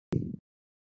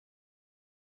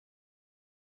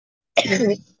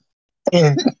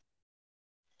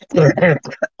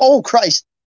Oh Christ!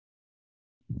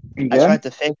 You I good? tried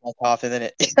to fake my cough and then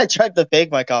I tried to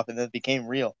fake my cough and then it became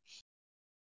real.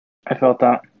 I felt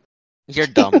that. You're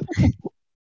dumb.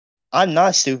 I'm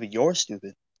not stupid. You're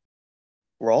stupid.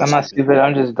 We're all I'm not stupid.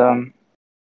 I'm just dumb.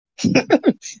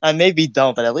 I may be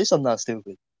dumb, but at least I'm not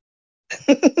stupid.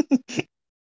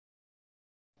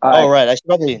 All Oh right. right, I should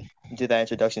probably do that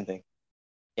introduction thing.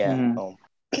 Yeah. Mhm.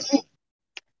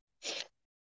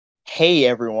 Hey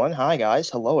everyone. Hi guys.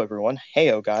 Hello everyone.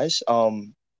 Heyo guys.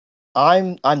 I'm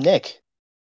Nick,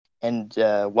 and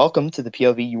welcome to the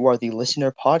POV. You are the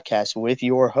listener podcast with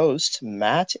your hosts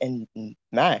Matt and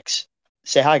Max.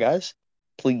 Say hi guys,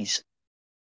 please.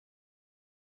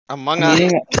 Among I'm Us.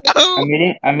 eating.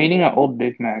 I'm eating an old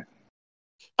Big Mac.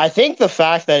 I think the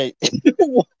fact that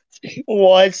it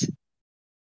what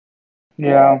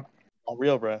Yeah. oh,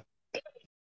 real bro.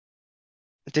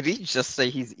 Did he just say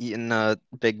he's eating a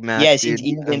Big Mac, Yes, dude?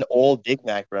 he's eating an old Big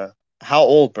Mac, bro. How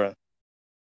old, bro?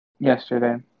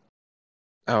 Yesterday.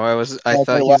 Oh, I Like thought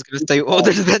your he was last gonna week say ago.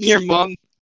 older than your mom.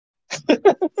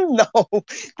 No,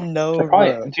 no, So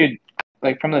probably, bro. dude.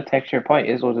 Like from the texture, it probably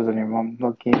is older than your mom.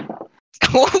 Okay.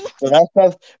 Bro, that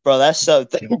stuff, bro. That stuff,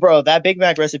 bro. That Big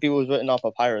Mac recipe was written off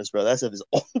papyrus, bro. That stuff is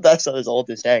old. That stuff is old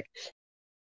as heck.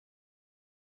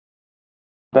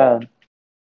 Bad.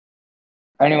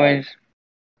 Anyways,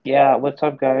 yeah. What's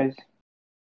up, guys?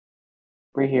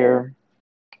 We're here.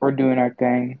 We're doing our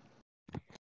thing.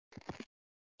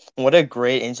 What a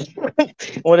great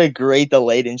what a great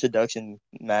delayed introduction,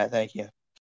 Matt. Thank you.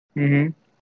 Mhm.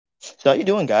 So how you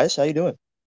doing, guys? How you doing?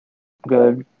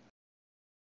 Good.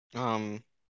 How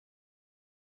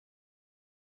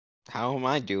am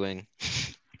I doing?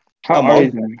 How I'm are all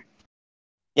you doing?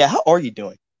 Yeah, how are you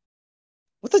doing?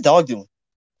 What the dog doing?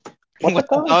 What the What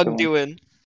the dog dog doing? doing?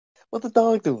 What the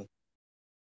dog doing?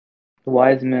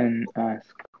 Wise men ask,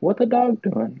 "What the dog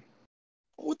doing?"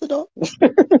 What the dog?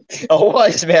 A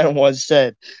wise man once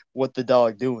said, "What the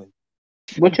dog doing?"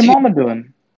 What your Dude, mama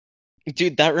doing?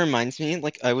 dude, that reminds me.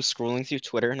 Like, I was scrolling through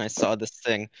Twitter and I saw this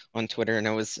thing on Twitter, and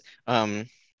it was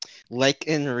like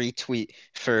and retweet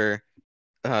for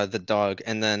the dog,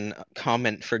 and then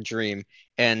comment for Dream,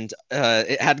 and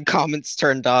it had comments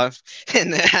turned off,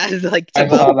 and it had like I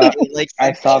saw 12 that. likes I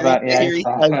and saw three that. Yeah, I theories.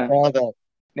 saw I that. saw that.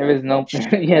 There was no.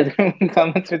 Yeah, the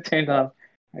comments were turned off.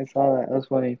 I saw that. That was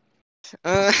funny.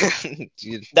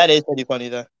 Dude, That is pretty funny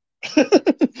though.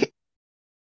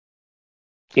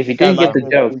 If you That didn't get reminds the me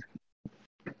of joke,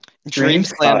 Dream Dream's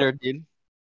caught. slander, dude.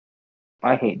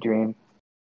 I hate Dream.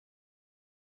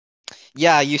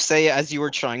 Yeah, you say as you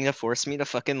were trying to force me to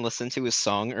fucking listen to his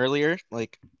song earlier,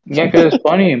 like. Yeah, 'cause it's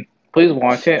funny. Please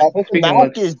watch it. that fucking Speaking of mask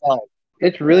which, is done.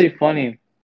 it's really funny.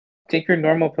 Take your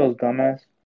normal pills, dumbass.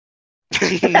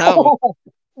 No.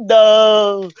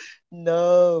 No,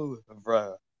 no,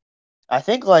 bro. I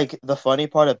think like the funny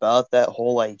part about that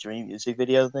whole like Dream music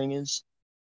video thing is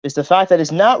the fact that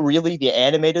it's not really the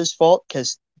animator's fault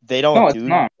because they No, don't it's do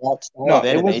not. that style No, of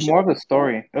it was animation. more of the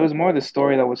story. It was more the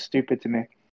story that was stupid to me.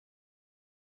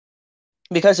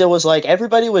 Because it was like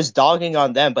everybody was dogging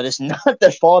on them, but it's not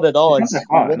their fault at all. It's not their It's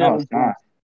fault. No, literally it's not.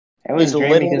 It it's was Dream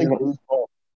literally Drew's fault.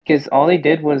 because all they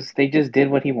did was they just did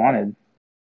what he wanted.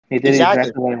 They did Exactly.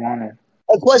 exactly what he wanted.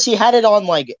 Of course, he had it on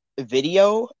like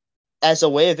video as a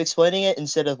way of explaining it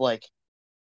instead of like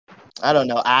I don't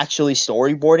know, actually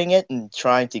storyboarding it and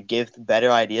trying to give better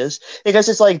ideas. Because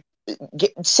it's like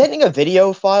sending a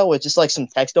video file with just like some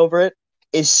text over it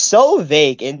is so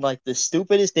vague and like the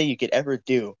stupidest thing you could ever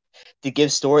do to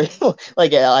give story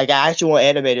like actual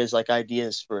animators like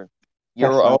ideas for That's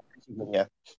your own not. video. It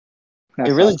That's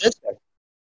really not. did.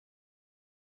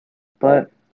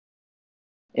 But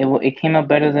it came out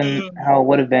better than how it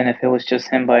would have been if it was just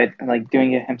him by like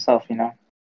doing it himself. You know.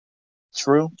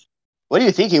 True. What do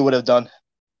you think he would have done?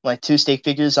 Like two stick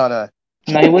figures on a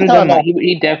No, he would have on done a that.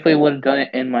 He definitely would have done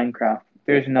it in Minecraft.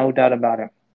 There's no doubt about it.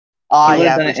 He would have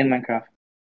yeah, done for it in sure. Minecraft.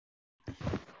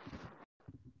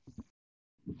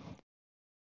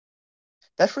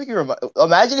 That freaking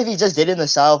imagine if he just did it in the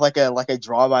style of like a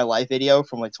draw my life video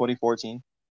from like 2014.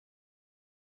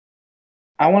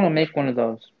 I want to make one of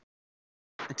those.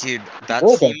 Dude, that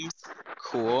Well then. seems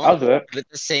cool, I'll do it. but at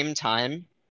the same time,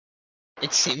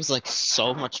 it seems like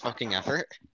so much fucking effort.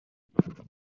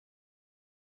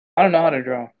 I don't know how to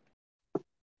draw.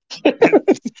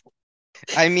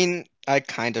 I mean, I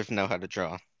kind of know how to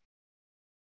draw.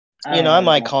 I You don't know, know I how to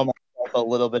might draw. call myself a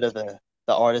little bit of the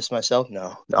artist myself.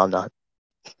 No, I'm not.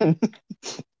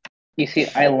 You see,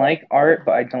 I like art,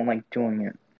 but I don't like doing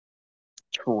it.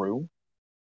 True.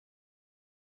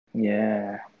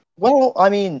 Yeah. Well, I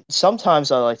mean,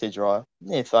 sometimes I like to draw.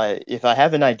 If I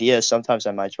have an idea, sometimes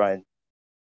I might try and.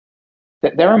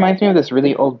 That reminds me of this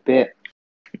really old bit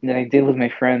that I did with my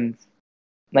friends.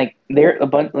 Like they're a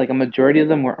bunch, like a majority of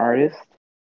them were artists,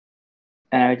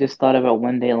 and I just thought about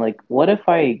one day, like, what if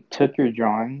I took your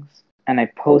drawings and I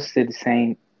posted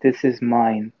saying, "This is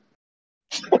mine."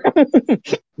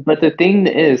 But the thing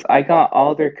is, I got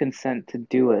all their consent to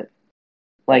do it.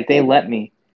 Like they let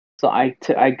me. So I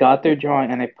got their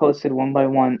drawing and I posted one by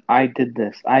one. I did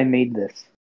this. I made this.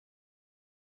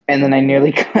 And then I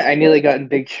nearly got in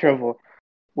big trouble,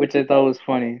 which I thought was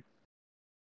funny.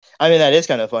 I mean, that is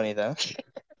kind of funny though.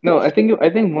 No, I think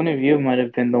one of you might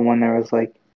have been the one that was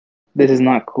like, "This is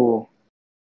not cool."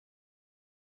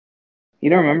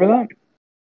 You don't remember that?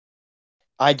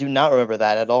 I do not remember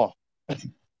that at all.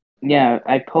 Yeah,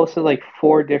 I posted like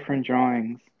 4 different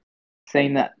drawings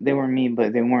saying that they were me,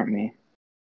 but they weren't me.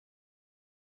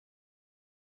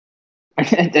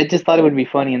 I just thought it would be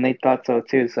funny, and they thought so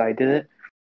too, so I did it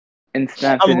and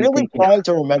snapped it I'm and really thinking, trying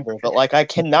to remember, but like I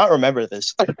cannot remember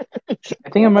this. I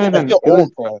think it might have I been, feel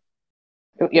old, bro.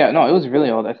 yeah, no, it was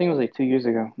really old. I think it was like 2 years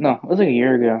ago. No, it was like a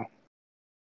year ago.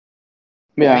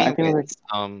 Yeah, I think it was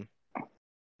like,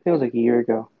 Anyways, a year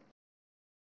ago.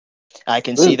 I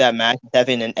can It was, see that Mac is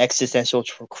having an existential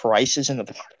crisis in the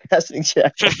podcasting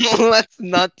chat. let's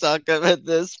not talk about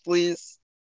this, please.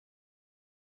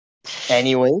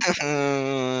 Anyway,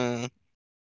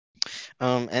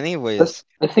 Anyways,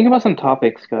 let's think about some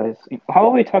topics, guys. How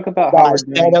about we talk about how we're guys,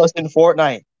 doing? Thanos in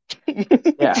Fortnite. Yeah,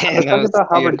 let's talk Thanos, about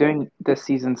how we're dude. doing this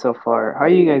season so far. How are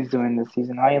you guys doing this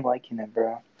season? How are you liking it,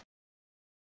 bro?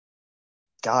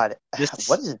 God, This,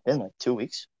 what has it been like? 2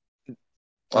 weeks?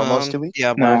 Almost 2 weeks?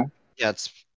 yeah, No.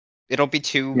 it'll be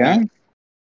 2 weeks. Yeah?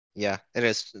 Yeah, it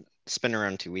is. It's been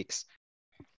around 2 weeks.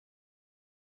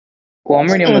 Well, I'm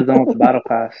already almost done with the battle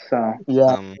pass, so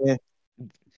Yeah. Um,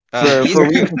 these For two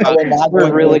reasons that we're not we're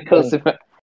going to really explain. close to.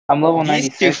 I'm level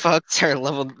these two 96. fucks are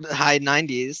level high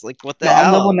 90s. Like, what the No,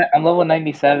 hell? I'm level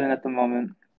 97 at the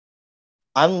moment.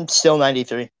 I'm still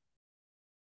 93.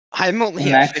 I'm only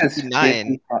at Max is 59.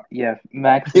 50. Yeah,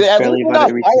 Max Dude, is at least barely we're about not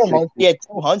to reach the Fire 60. Monkey at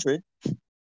 200.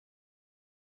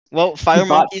 Well, He Fire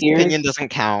bought Monkey's tiers. opinion doesn't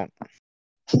count.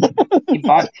 He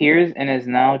bought tiers and is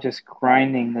now just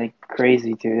grinding like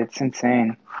crazy, dude. It's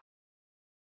insane.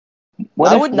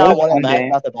 I would What not if want to one max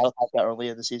day out the battle pass that early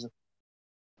of the season.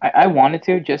 I wanted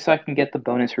to just so I can get the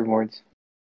bonus rewards.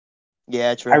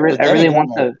 Yeah, true. But I then really again, want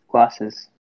like, the glasses,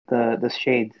 the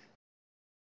shades.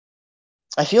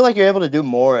 I feel like you're able to do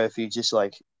more if you just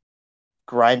like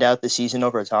grind out the season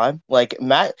over time. Like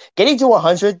getting to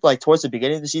 100 like towards the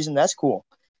beginning of the season, that's cool.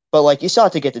 But like you still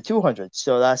have to get to 200,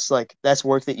 so that's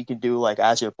work that you can do like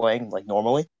as you're playing like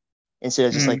normally, instead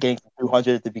of just like Mm. getting to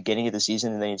 200 at the beginning of the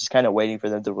season and then you're just kind of waiting for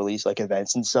them to release like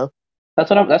events and stuff. That's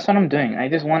what I'm doing. I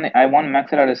want to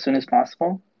max it out as soon as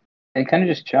possible and kind of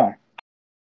just chill.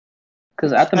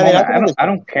 Because at the I mean, I moment, can I understand.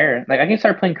 don't care. Like I can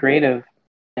start playing creative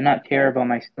and not care about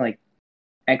my like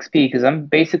XP because I'm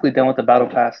basically done with the battle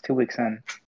pass 2 weeks in.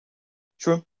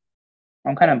 True.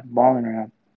 I'm kind of balling right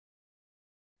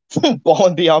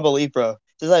Balling beyond belief, bro.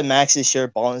 Just like Max is sure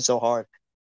balling so hard.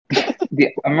 now.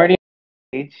 I'm already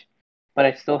on age, but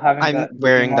I still haven't I'm got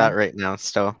wearing that Digimon. right now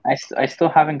still. I still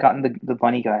haven't gotten the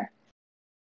bunny guy.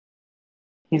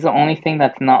 He's the only thing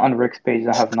that's not on Rick's page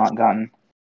that I have not gotten,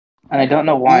 and I don't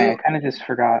know why. I You, kind of just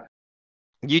forgot.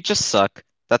 You just suck.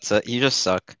 That's it. You just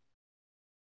suck.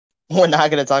 we're not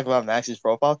gonna talk about Max's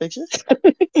profile picture, but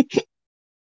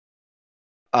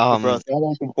bro, Um,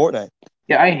 Thanos in Fortnite.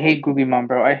 Yeah, I hate Googly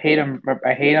bro. I hate him.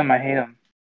 I hate him. I hate him.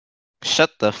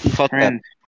 Shut the He's fuck up. cringe.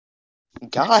 He's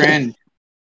God, cringe.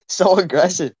 so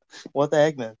aggressive. What the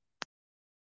heck, man?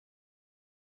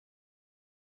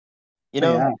 You But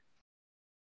know,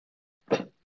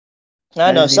 yeah, I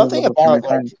I know just need to something level up for my about like.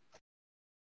 friends.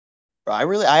 Bro,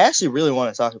 I actually really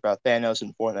want to talk about Thanos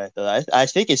in Fortnite though. I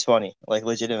think it's funny, like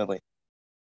legitimately.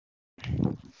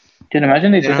 Dude,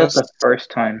 imagine they You did know, that the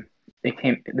first time he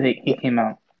came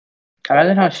out.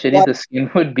 Imagine how shitty What? the skin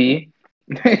would be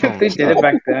oh if my they did god. it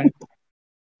back then.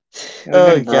 It would have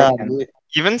Oh been god, broken. dude.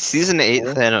 Even season 8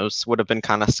 Yeah. Thanos would have been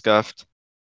kind of scuffed.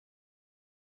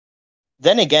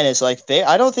 Then again, it's like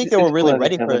I don't think they They were just really let each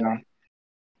ready for other it. down.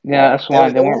 Yeah, that's They, why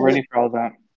they they weren't weren't ready really, for all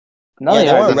that. No, yeah, they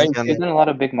they are. weren't Then ready They've for again, it. done a lot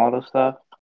of big model stuff,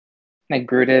 like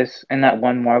Brutus and that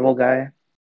one Marvel guy.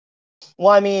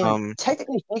 Well, I mean, um,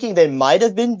 technically speaking, they might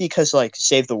have been because like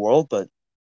save the world, but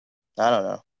I don't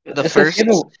know. the It's just first,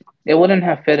 it wouldn't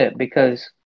have fit it because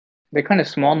they're kind of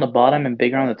small on the bottom and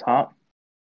bigger on the top,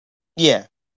 Yeah,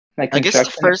 like I guess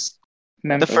construction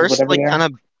the first whatever like they kind are.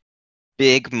 of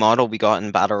big model we got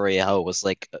in Battle Royale was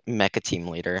like Mecha Team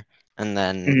Leader, and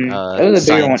then It was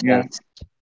a bigger one, yeah. Scientist.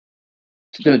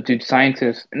 Dude,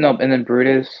 Scientist. No, and then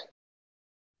Brutus.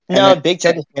 And No, then, Big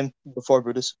Ted came before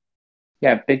Brutus.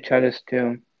 yeah, Big Chuddus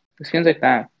too. Skins like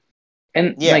that.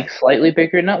 And Yeah. like slightly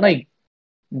bigger, not like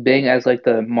big as like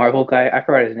the Marvel guy. I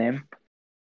forgot his name.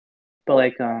 But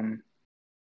like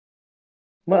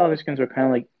what other skins were kind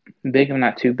of like big and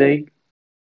not too big?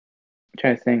 I'm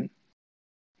trying to think.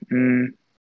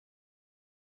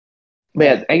 But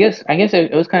yeah, I guess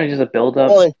it was kind of just a build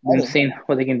up, Well, them seeing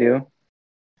what they can do.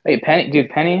 Wait, Penny too.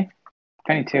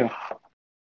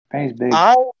 Penny's big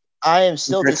I I am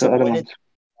still compared to the other disappointed ones. to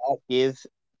not give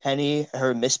Penny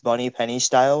her Miss Bunny Penny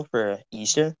style for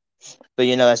Easter, but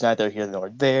that's neither here nor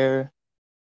there.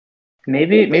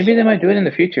 Maybe they might do it in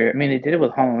the future. I mean, they did it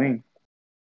with Halloween.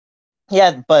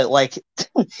 Yeah, but like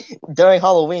during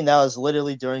Halloween, that was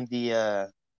literally during the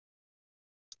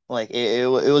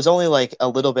it was only like a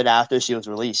little bit after she was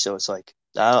released, so it's like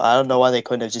I don't know why they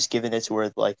couldn't have just given it to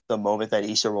her like the moment that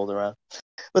Easter rolled around.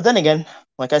 But then again,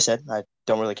 like I said, I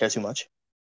don't really care too much.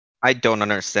 I don't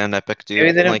understand Epic,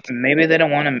 dude. Like, Maybe they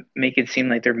don't want to make it seem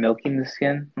like they're milking the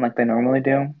skin like they normally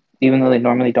do, even though they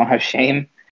normally don't have shame.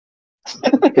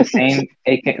 Just saying,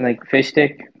 AK, like fish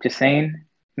stick. Just saying,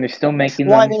 they're still making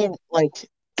Well, I them. mean, like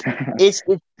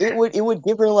it would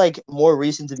give her like more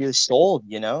reason to be sold,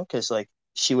 because like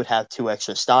she would have two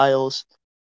extra styles,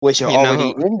 which are you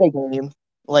already know, in the game.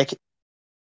 Like,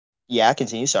 yeah,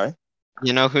 continue. Sorry,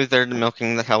 you know who they're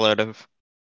milking the hell out of?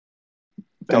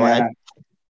 go ahead. Banana.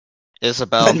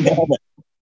 Isabel. Are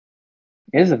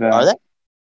Isabel. they?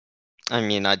 I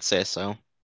mean, I'd say so.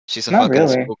 She's a Not fucking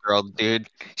really. schoolgirl, dude.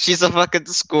 She's a fucking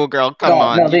schoolgirl. Come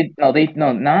on.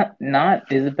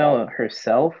 Not Isabel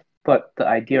herself, but the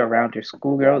idea around her.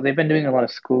 Schoolgirl. They've been doing a lot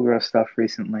of schoolgirl stuff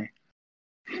recently.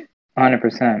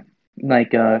 100%.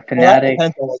 Like Well, that Fnatic.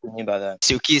 depends on what you mean by that.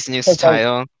 Suki's new Because like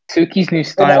style. Suki's new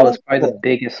style is Fnatic, probably the cool.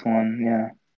 biggest one.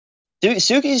 Yeah.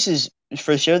 Suki's is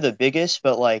for sure the biggest,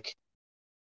 but like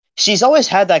she's always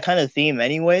had that kind of theme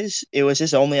anyways. It was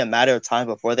just only a matter of time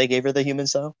before they gave her the human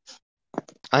style.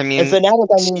 I And mean, Fnatic,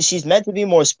 I mean, she's meant to be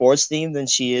more sports themed than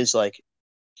she is like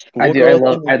I do. schoolgirl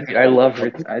themed. I love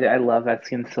her. I love that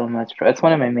skin so much. Bro. It's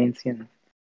one of my main skins.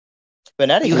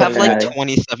 Fnatic you is The have like underrated. Fnatic.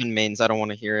 27 mains. I don't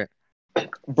want to hear it.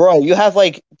 Bro, you have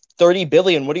like 30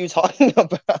 billion. What are you talking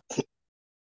about?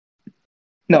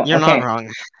 No, You're not okay.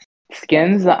 wrong.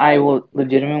 Skins that I will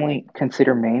legitimately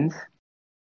consider mains.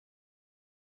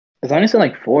 There's honestly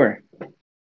like four.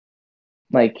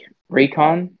 Like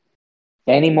Raycon,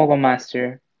 any Mogul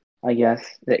Master, I guess.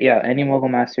 Yeah, any Mogul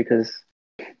Master because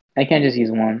I can't just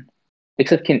use one.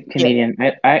 Except Yeah, Canadian.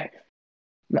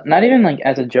 Not even like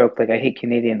as a joke, like I hate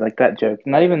Canadians, like that joke.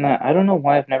 Not even that. I don't know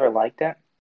why I've never liked that.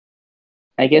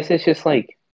 I guess it's just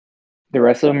like the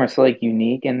rest of them are so like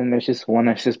unique, and then there's just one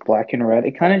that's just black and red.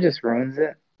 It kind of just ruins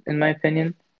it, in my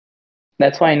opinion.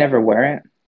 That's why I never wear it.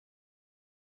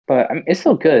 But it's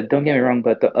still good. Don't get me wrong,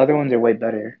 but the other ones are way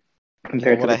better You know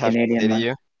compared to what the I have to say Canadian to one.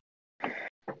 you?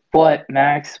 What,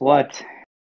 Max? What?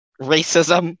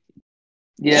 Racism.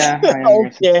 Yeah, I am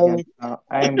racist okay. against.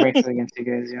 I am racist against you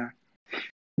guys. Yeah,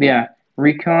 yeah.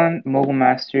 Recon, Mobile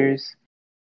Masters,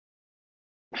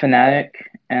 Fnatic,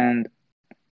 and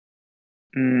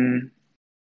mm,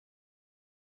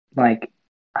 like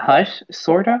Hush,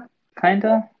 sorta,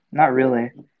 kinda. Not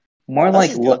really. More Hush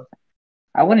like is good. what?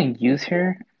 I wouldn't use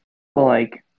her, but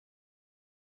like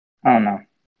I don't know.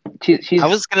 I She's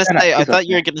was gonna kind of say, I she's thought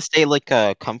you okay. were gonna say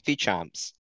like comfy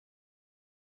champs.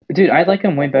 Dude, I like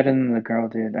him way better than the girl,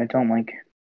 dude. I don't like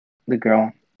the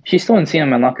girl. She's still insane in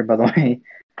my locker, by the way.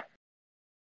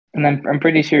 And I'm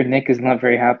pretty sure Nick is not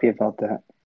very happy about that.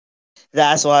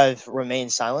 That's why I've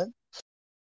remained silent.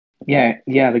 Yeah,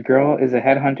 the girl is a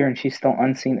headhunter and she's still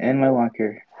unseen in my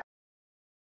locker.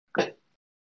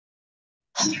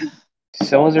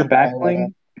 So is her back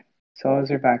bling. So is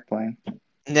her back bling.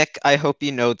 Nick, I hope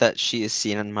you know that she is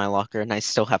seen in my locker, and I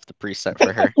still have the preset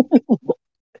for her.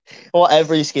 Well,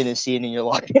 every skin is seen in your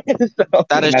locker. So.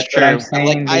 That is That's what I'm true, but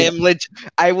like saying, dude.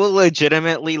 I will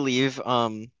legitimately leave uh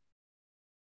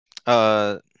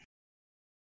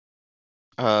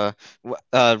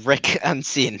Rick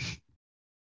unseen.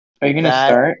 Are you gonna That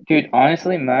start? Dude,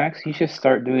 honestly, Max, you should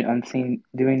start doing unseen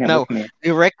doing it No, with me.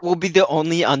 Rick will be the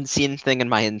only unseen thing in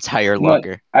my entire No,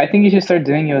 locker. I think you should start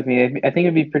doing it with me. I think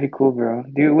it'd be pretty cool, bro.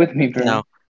 Do it with me, bro. No,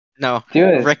 no, Do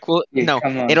it. Rick will Yeah, no.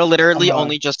 come on. It'll literally Come on.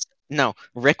 only just no.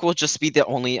 Rick will just be the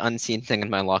only unseen thing in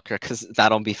my locker because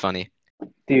that'll be funny.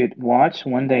 Dude, watch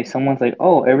one day someone's like,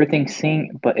 oh, everything's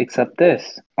seen but except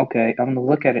this. Okay, I'm gonna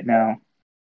look at it now.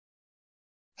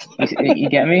 You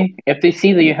get me? If they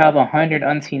see that you have 100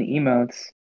 unseen emotes,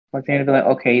 like they're gonna be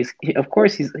like, okay, of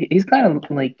course he's kind of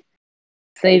like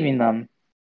saving them.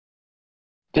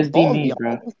 Just be Above and me, beyond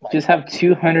bro. is my Just have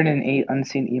 208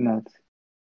 unseen emotes.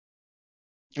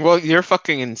 Well, you're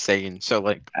fucking insane. So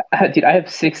like, Dude, I have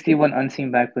 61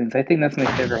 unseen backlinks. I think that's my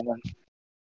favorite one.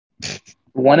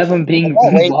 One of them being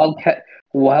can't wait.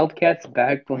 Wildcat's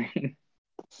backbling.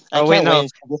 I oh wait, can't wait no, until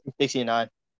this is 69.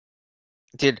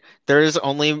 dude. There's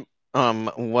only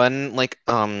one like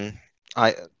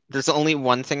I there's only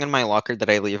one thing in my locker that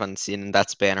I leave unseen, and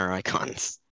that's banner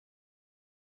icons.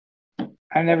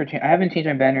 I haven't changed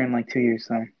my banner in like 2 years,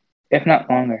 so if not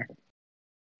longer.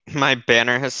 My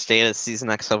banner has stayed at Season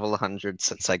X level 100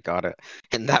 since I got it,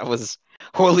 and that was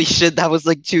holy shit. That was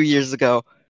like 2 years ago.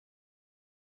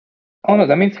 Oh no,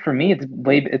 that means for me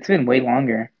it's been way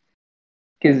longer.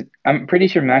 Because I'm pretty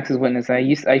sure Max is witness.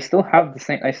 I still have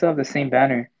the same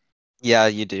banner. Yeah,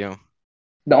 you do.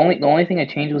 The only thing I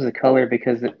changed was the color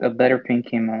because a better pink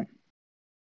came out.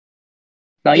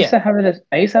 No, Yeah, I used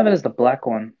to have it as the black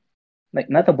one. Like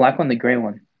not the black one, the gray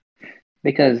one.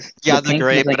 Because the Yeah, the pink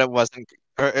gray, was but like it wasn't,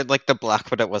 or like the black,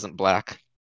 but it wasn't black.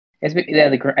 yeah,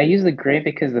 I used the gray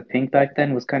because the pink back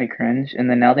then was kind of cringe, and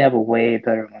then now they have a way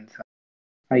better one. So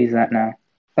I use that now.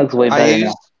 Looks way I better now.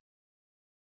 used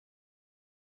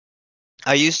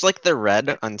I used like the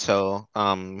red until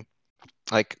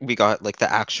like we got like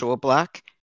the actual black,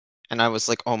 and I was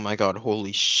like, oh my god,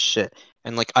 holy shit.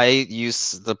 And like I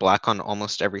use the black on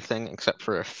almost everything except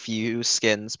for a few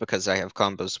skins because I have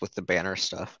combos with the banner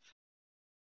stuff.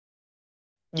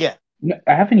 yeah. No,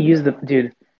 I haven't used the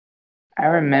dude. I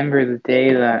remember the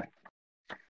day that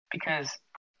because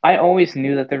I always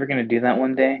knew that they were gonna do that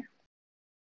one day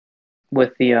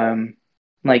with the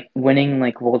like winning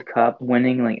like World Cup,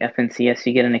 winning like FNCS,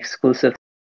 you get an exclusive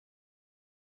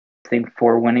thing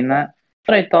for winning that.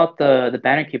 But I thought the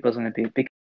banner keep was gonna be because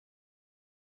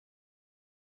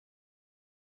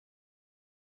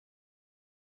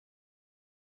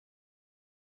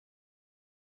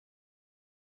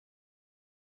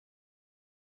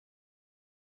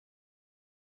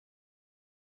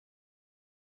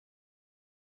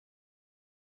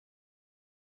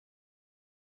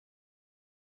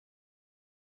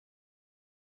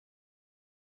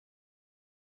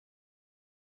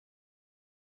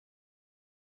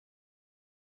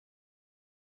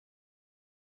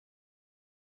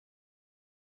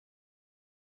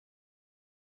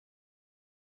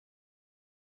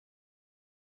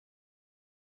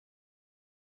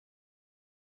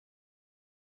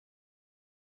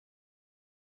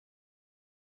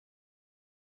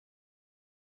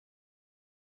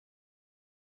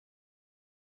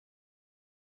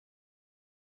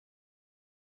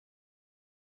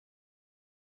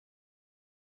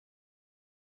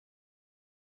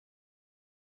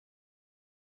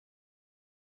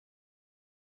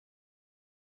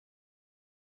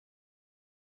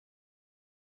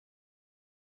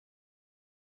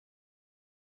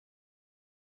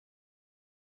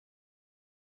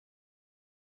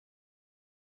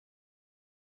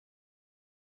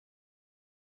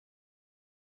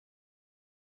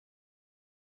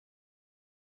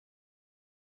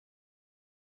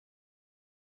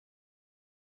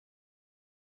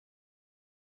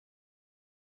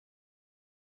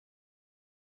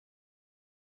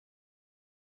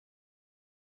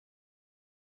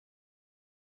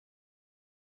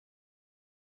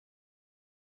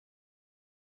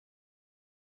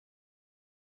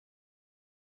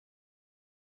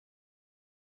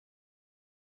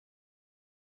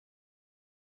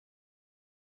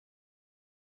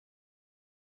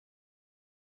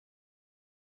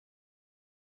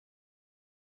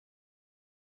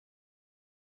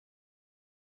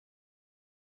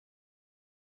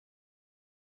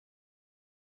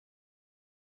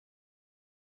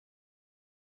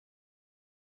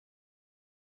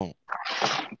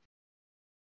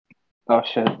oh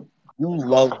shit. You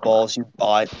love balls, you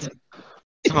bot.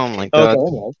 Oh my Okay, god.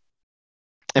 anyway.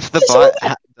 If the So,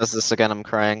 bot does this again, I'm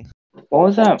crying. What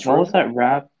was that? What true. was that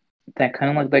rap that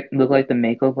kind of looked like the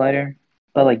Mako glider,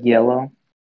 but like yellow?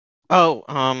 Oh,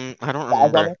 I don't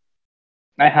remember.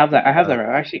 I have that. I have that Uh,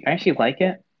 rap. I actually like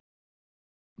it,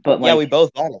 but Yeah, we like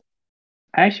both got it.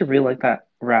 I actually really like that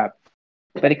rap.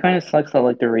 But it kind of sucks that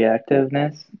like the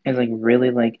reactiveness is like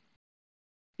really like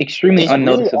extremely It's really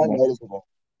unnoticeable. unnoticeable.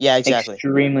 Yeah, exactly.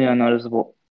 Extremely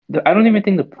unnoticeable. I don't even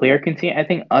think the player can see it. I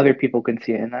think other people can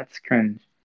see it, and that's cringe.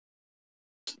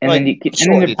 And then Like,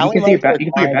 sure, dude, you tally can see marks are you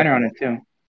can put your kind of banner on it cool. too.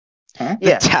 Huh? the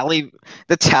Yeah, tally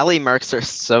the tally marks are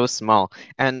so small,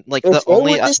 and like if the they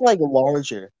only were just like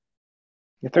larger.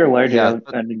 If they're larger, yeah,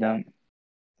 that'd be dumb.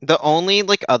 The only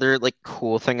like other like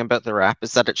cool thing about the wrap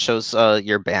is that it shows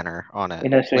your banner on it. It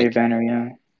does show your Like banner, yeah.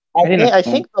 I I think think that's I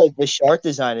cool. think like the shark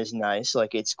design is nice,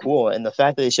 like it's cool, and the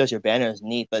fact that it shows your banner is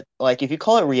neat. But like if you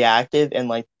call it reactive and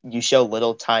like you show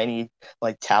little tiny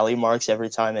like tally marks every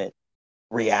time it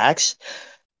reacts,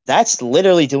 that's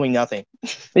literally doing nothing.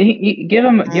 But give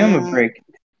him a mm, break.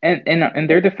 And in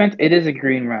their defense, it is a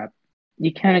green wrap.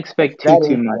 You can't expect That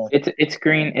too is much. It's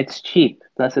green, it's cheap.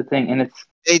 That's the thing, and it's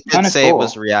they did kind of say it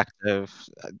was cool. reactive.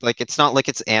 Like it's not like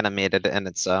it's animated and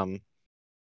it's.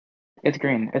 It's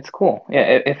green. It's cool.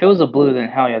 Yeah, if it was a blue, then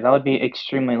hell yeah, that would be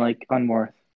extremely like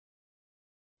unworth.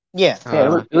 Yeah. Yeah,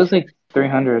 Uh it was like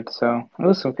 300, so it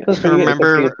was pretty good. It's a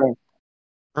pretty good remember price.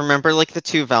 remember like the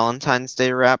two Valentine's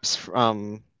Day wraps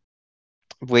from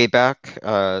way back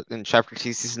in Chapter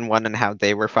 2 Season 1 and how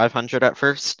they were 500 at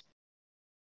first?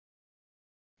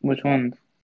 Which ones?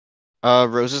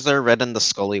 Roses Are Red and the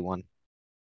Scully one.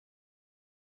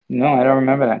 No, I don't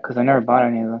remember that because I never bought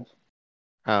any of those.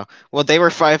 Oh, well, they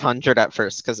were 500 at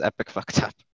first because Epic fucked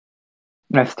up.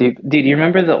 That's deep. Dude, you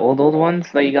remember the old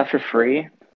ones that you got for free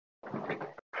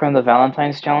from the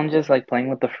Valentine's challenges, like playing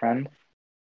with a friend?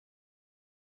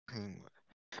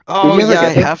 Did Oh you ever yeah, I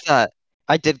get those? have that.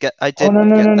 I Oh did no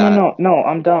no get no no that. no no!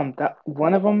 I'm dumb. That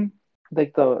one of them,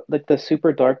 like the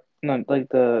super dark, no, like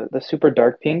the super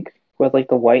dark pink with like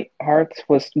the white hearts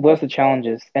was the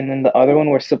challenges, and then the other one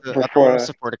The were other one was for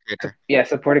support a creator. yeah,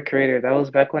 support a creator. That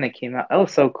was back when it came out. That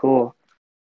was so cool.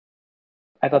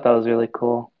 I thought that was really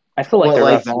cool. I still like What their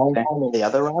like rap to this Valentine day. and the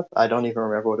other rap? I don't even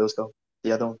remember what it was called.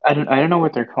 The other one. I don't know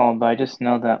what they're called, but I just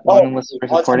know that Oh, one was for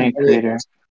Valentine supporting and a creator.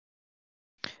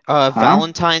 Huh?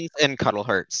 Valentine's and Cuddle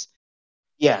Hearts.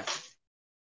 Yeah.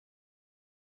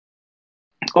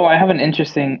 Oh, I have an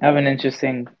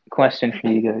interesting question for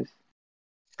you guys.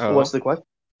 What's Oh. the question?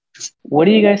 What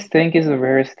do you guys think is the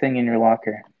rarest thing in your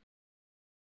locker?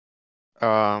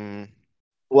 Um.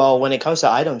 Well, when it comes to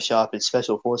item shop, it's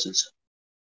special forces.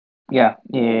 Yeah,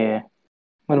 yeah, yeah, yeah.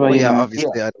 What about Well, you, yeah, Max? Yeah.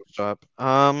 obviously item shop.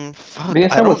 We Fuck, can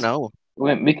I start don't with know.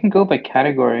 we can go by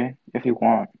category if you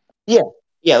want. Yeah.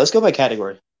 Yeah. Let's go by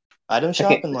category. Item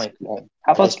shop Okay, and like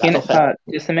how I about guess battle fest.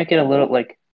 just to make it a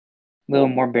little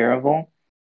more bearable,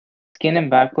 skin and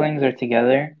back blings are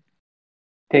together,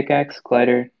 pickaxe,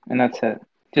 glider, and that's it.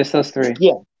 Just those three.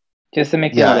 Yeah. Just to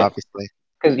make it Yeah, Okay. like, obviously.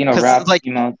 because Because rap like,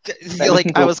 emotes that we like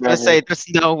can I go was gonna forever. say, there's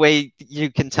no way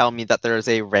you can tell me that there is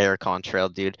a rare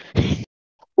contrail, dude.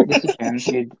 Yes, you can,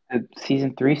 dude. The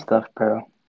season 3 stuff, bro.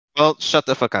 Well, shut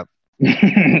the fuck up.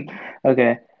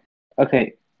 Okay,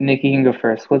 okay. Nick, you can go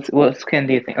first. What skin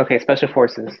do you think? Okay, special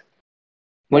forces.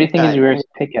 What do you think All is right. your rarest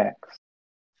pickaxe?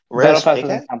 Battle Rarest pass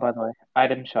doesn't pickaxe? count, by the way.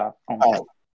 Item shop only.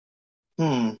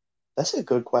 Oh. That's a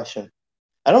good question.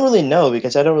 I don't really know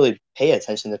because I don't really pay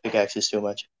attention to pickaxes too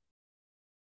much.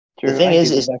 The True, thing I do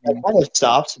is the I same. kind of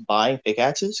stopped buying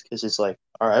pickaxes because it's like,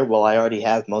 all right, well, I already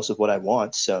have most of what I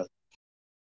want. So,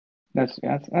 That's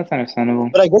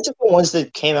understandable. but I get to the ones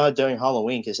that came out during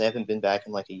Halloween because I haven't been back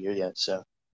in like a year yet. So,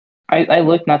 I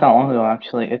looked not that long ago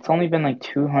actually. It's only been like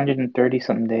 230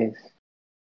 something days.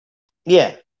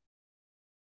 yeah,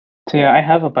 So yeah, I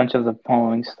have a bunch of the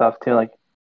following stuff too. Like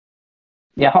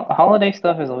yeah, holiday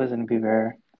stuff is always gonna be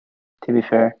rare. To be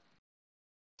fair,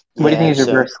 what do you think yeah. is your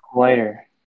So, worst glider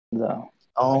though?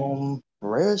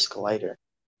 rarest glider.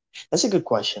 That's a good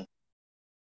question.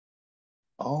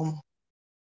 Um,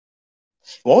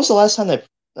 when was the last time that?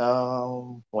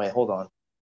 Wait, hold on.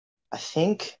 I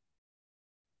think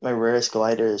my rarest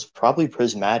glider is probably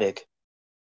prismatic.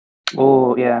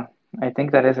 Oh yeah, I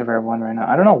think that is a rare one right now.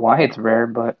 I don't know why it's rare,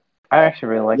 but I actually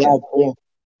really like Yeah, it. yeah.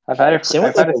 Same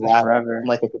with I've like had the it since wrap. forever.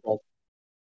 Like a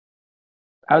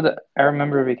I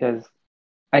remember because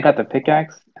I got the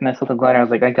pickaxe and I saw the glider. I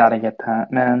was like, I gotta get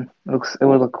that, man. It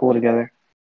would look cool together.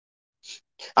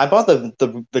 I bought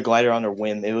the glider on a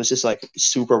whim. It was just like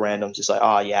super random. Just like,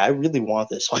 oh yeah, I really want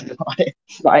this. Why not?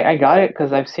 But I got it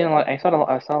because I've seen a lot. I saw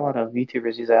a lot of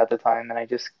YouTubers use it at the time, and I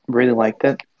just really liked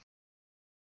it.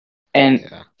 And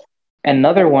Yeah.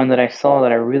 another one that I saw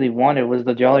that I really wanted was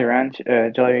the Jolly Ranch.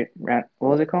 What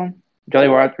was it called?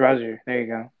 Roger. There you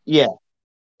go. Yeah,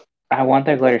 I want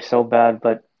that glider so bad,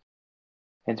 but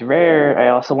it's rare. I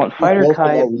also want it's Fighter rare for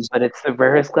Kite, that reason. but it's the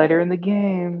rarest glider in the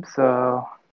game, so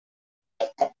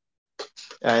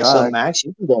All right, so sucks. Max,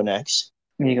 you can go next.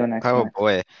 You go next, Oh Max.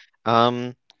 boy.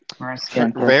 Um, Rarest for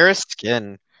skin pick. rarest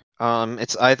skin,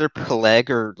 it's either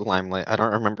Plague or Limelight. I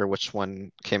don't remember which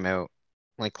one came out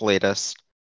like latest,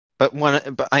 but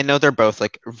I know they're both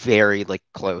like very like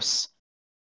close.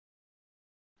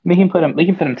 We can put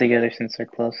them together since they're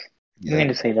close. We Yeah. can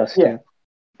just say those Yeah, two.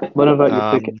 What about your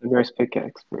Um, rarest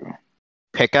pickaxe, bro?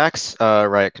 Pickaxe,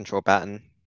 Riot Control Baton.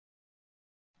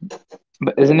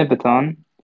 But isn't it baton?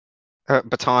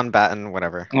 Baton, baton,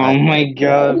 whatever. Oh my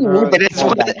What do god, you mean bro! It is baton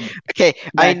what. baton? Okay,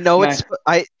 I Max, know Max,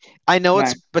 I know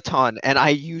it's Max, baton, and I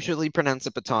usually pronounce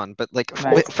it baton, but like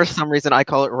Max, for some reason I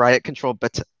call it riot control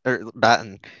or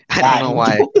baton. I don't know Baton.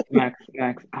 why. Max.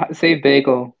 Say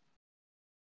bagel.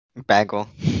 Bagel.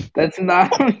 That's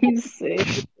not how you say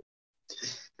it.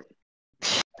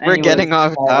 We're Anyways, getting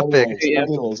off topic. yeah,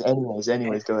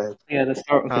 Anyways, go ahead. yeah, the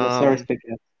Star Wars Um,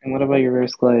 pickaxe. And what about your rare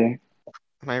glider?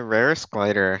 my rarest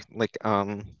glider, like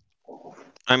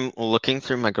I'm looking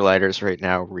through my gliders right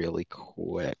now really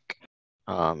quick.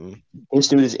 This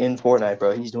dude is in Fortnite,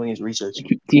 bro. He's doing his research.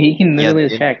 He can Yeah, literally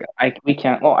dude. check. We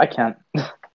can't. Oh, I can't.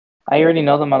 I already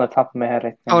know them on the top of my head,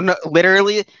 I Oh think. no,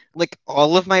 literally, like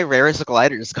all of my rarest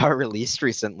gliders got released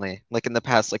recently, like in the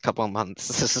past like couple of months.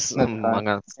 This is That's fine. Among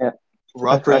Us. Yeah,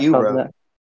 Rough for I you, felt bro. that.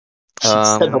 She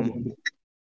said Um,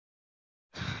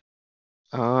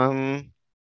 um,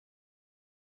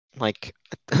 like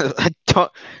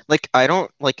I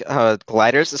don't like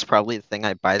gliders is probably the thing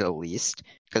I buy the least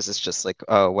because it's just like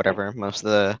whatever. Most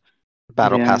of the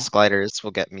battle Yeah, pass gliders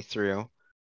will get me through.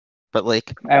 But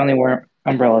like I only wear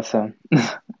umbrella, so.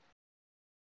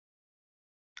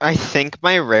 I think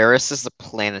my rarest is the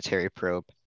planetary probe.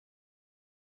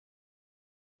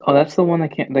 Oh, that's the one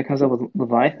that comes up with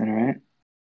Leviathan, right?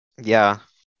 Yeah.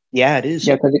 Yeah, it is.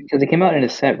 Yeah, because it came out in a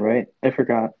set, right? I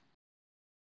forgot.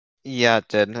 Yeah, it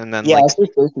did. And then Yeah, like it's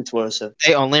just first explosive.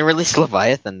 they only release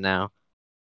Leviathan now.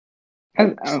 I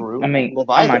True. mean,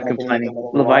 I'm Leviathan not hasn't even complaining. been in a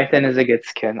while. Leviathan is a good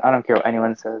skin. I don't care what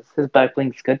anyone says. His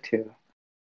backblink's good too.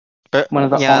 But One of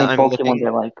the yeah, only Pokemon I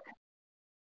like.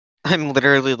 I'm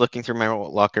literally looking through my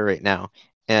locker right now,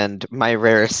 and my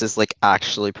rarest is like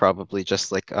actually probably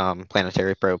just like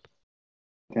planetary probe.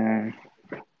 Damn.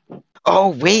 Oh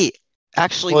wait,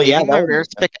 actually Well, yeah, maybe that my was.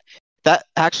 rarest pick that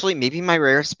actually maybe my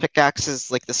rarest pickaxe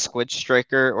is like the Squid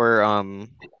Striker or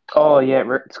Oh yeah,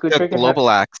 Squid the Striker. Global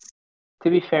Axe. To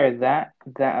be fair, that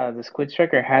the Squid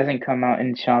Striker hasn't come out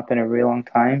in shop in a real long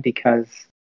time because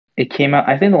it came out.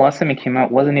 I think the last time it came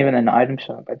out wasn't even in an item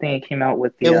shop. I think it came out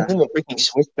with It the. was in the freaking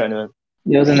Switch tournament.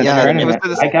 It was in the Yeah, it was tournament. for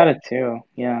I this. got it too.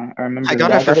 Yeah, I I remember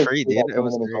got Yeah, it I that. for got it free, through dude. that It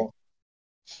was tournament as great. well.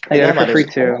 I And got that it for matters. free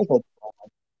too.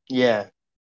 Yeah.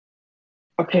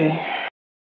 Okay,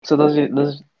 so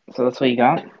so that's what you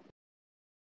got.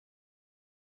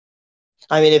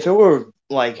 I mean, if we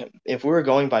were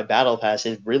going by battle pass,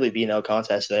 it'd really be no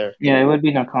contest there. Yeah, it would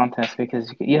be no contest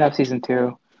because you have season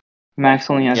 2. Max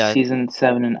only has Yeah, season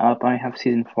 7 and up. I have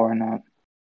season 4 and up.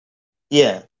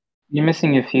 Yeah. You're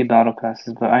missing a few battle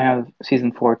passes, but I have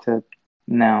season 4 to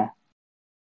now.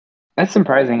 That's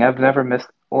surprising. I've never missed.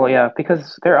 Well, yeah,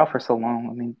 because they're out for so long.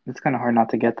 I mean, it's kind of hard not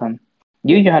to get them.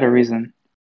 You had a reason.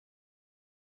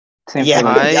 Same for Yeah.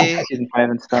 like Yeah. I season 5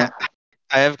 and stuff.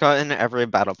 I have gotten every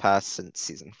battle pass since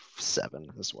season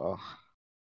 7 as well.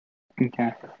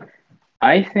 Okay.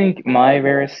 I think my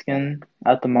rarest skin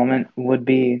at the moment would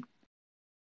be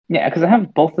yeah, because I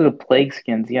have both of the plague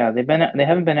skins. Yeah, they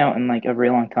haven't been out in like a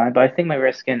real long time, but I think my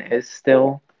rare skin is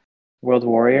still World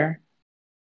Warrior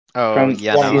Oh from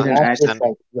yeah, Yeah, no, season that's X. just 100%.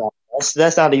 like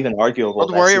that's not even arguable.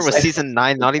 World That's Warrior just was like season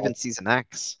 9, not even season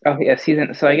X. Oh yeah,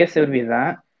 season. So I guess it would be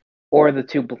that, or the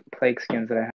two plague skins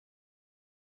that I have.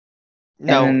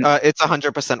 And No, then it's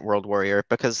 100% World Warrior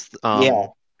because yeah.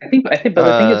 but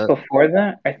the thing is, uh before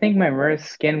that, I think my rarest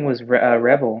skin was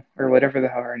Rebel or whatever the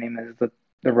hell her name is,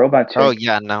 the robot oh chick.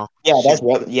 yeah, no. Yeah, She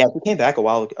yeah, he came back a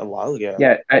while ago.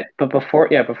 Yeah, but before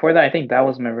that, I think that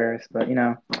was my rarest. But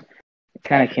it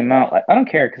kind of came out. I don't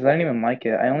care because I didn't even like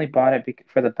it. I only bought it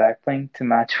for the back bling to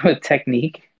match with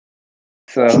Technique.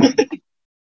 So,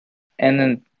 and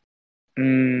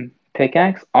then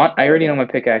pickaxe. I already know my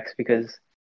pickaxe because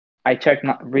I checked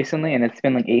not recently, and it's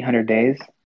been like 800 days.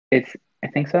 I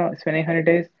think so. It's been 800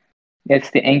 days.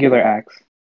 It's the angular axe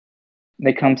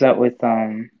that comes out with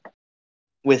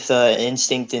With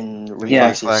instinct and yeah.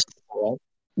 reflexes. reflex. Right?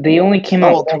 They only came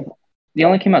Oh well, out. They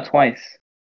only came out twice,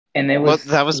 and it Well, was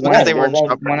that was because one they oh were well in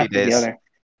shop for one 2 after the days. other.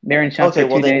 They're in shop for okay,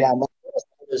 well two then days, yeah,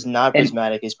 it's not and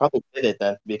prismatic. It's probably pivot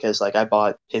then because like I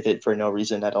bought pivot for no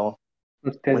reason at all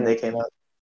let's when they pivot. came out.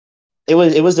 It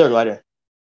was their glider,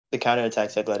 the counterattack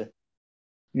set glider.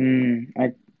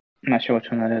 I'm not sure which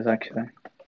one that is actually,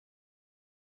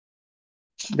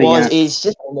 but Well, yeah. it's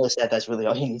just a set. That's really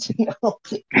all you need to know.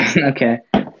 Okay.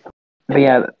 But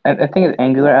yeah, I think it's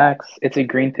Angular Axe. It's a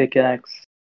green pickaxe.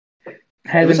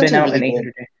 It was Hasn't been actually out really in good.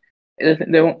 800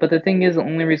 days. But the thing is, the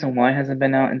only reason why it hasn't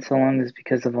been out in so long is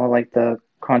because of all like the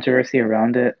controversy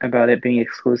around it, about it being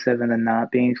exclusive and then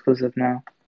not being exclusive now.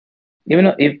 Even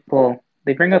though, well,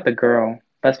 they bring out the girl.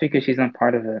 That's because she's not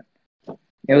part of it.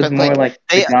 It was But more like like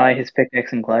the guy, his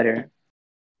pickaxe, and glider.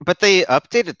 they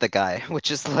updated the guy,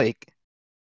 which is like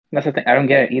That's the thing. I don't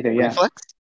get it either. Yeah. reflex.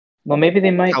 Well, maybe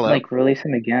they might Hello. like release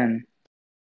him again.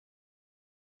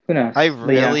 Who knows? I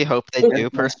But yeah, really hope they that's do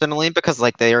personally, because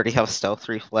like they already have stealth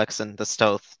reflex and the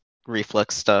stealth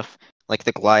reflex stuff, like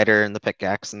the glider and the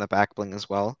pickaxe and the back bling as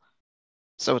well.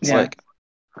 So it's yeah. like,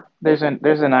 There's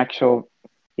an actual.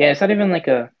 Yeah, it's not even like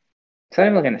a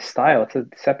style. It's a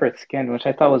separate skin, which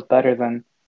I thought was better than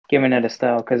giving it a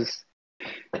style because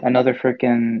another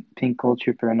freaking pink gold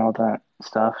trooper and all that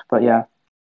stuff. But yeah,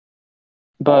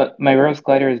 but my rose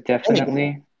glider is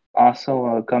definitely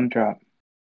also a gumdrop.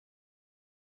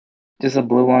 Just a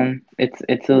blue one. It's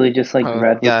literally just like oh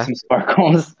red with yeah, some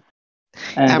sparkles.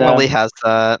 And Emily has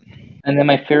that. and then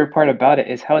my favorite part about it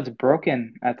is how it's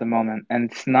broken at the moment,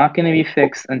 and it's not going to be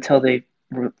fixed until they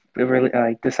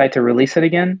decide to release it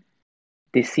again.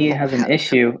 They see it has an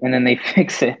issue, and then they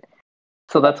fix it.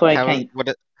 So that's why I How is can't. what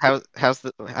it how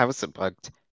is it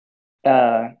bugged?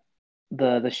 Uh,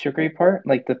 the sugary part,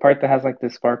 like the part that has like the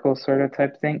sparkle sort of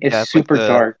type thing, is Yeah, it's like super the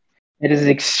dark. It is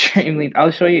extremely.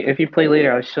 I'll show you if you play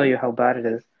later. I'll show you how bad it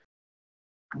is.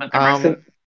 But um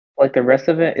the rest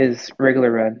of it is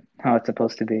regular red, how it's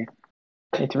supposed to be.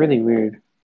 It's really weird.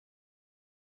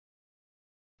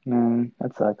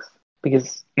 That sucks.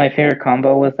 Because my favorite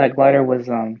combo with that glider was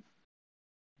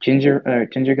Ginger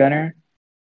Gunner,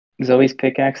 Zoe's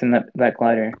pickaxe, and that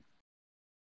glider.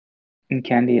 And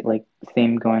Candy like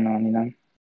theme going on, you know?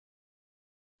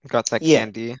 got that Yeah,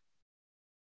 candy.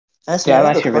 actually, Yeah, I I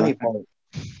think the actually really funny like that. part,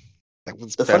 That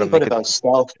was the better funny part make it. about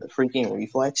stealth freaking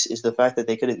reflex is the fact that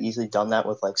they could have easily done that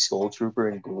with like Skull Trooper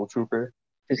and Ghoul Trooper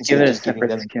Just give instead of it a just giving separate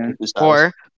them skin. super styles.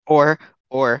 Or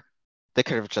or they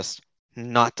could have just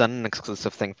not done an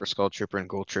exclusive thing for Skull Trooper and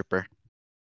Ghoul Trooper.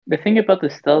 The thing about the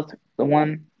stealth, the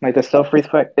one like the stealth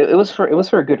reflex, it was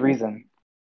for a good reason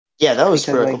Yeah, that was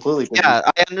because for a like completely good Yeah,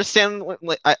 reason. I understand.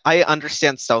 Like, I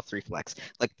understand stealth reflex.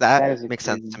 Like that that is makes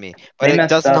sense crazy. to me. But They it messed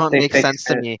does up. not They make fixed sense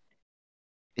to it. me.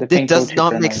 The It pink gold does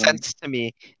not trooper and make everything. sense to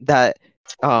me that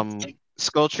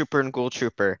Skull Trooper and Ghoul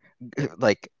Trooper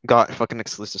like got fucking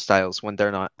exclusive styles when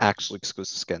they're not actually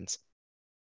exclusive skins.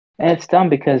 And it's dumb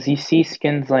because you see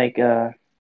skins like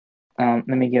let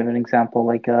me give an example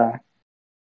like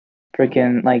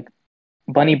freaking like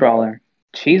Bunny Brawler.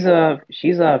 She's a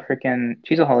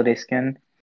holiday skin.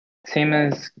 Same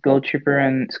as Gold Trooper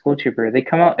and School Trooper. They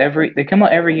come out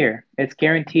every year. It's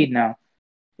guaranteed now.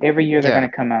 Every year they're Yeah,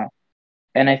 gonna come out.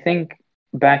 And I think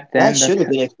back That then should that's have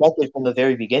been expected from the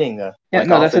very beginning, though, yeah, like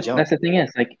no, off that's the the jump. that's the thing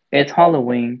is like it's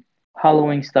Halloween.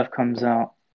 Halloween stuff comes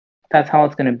out. That's how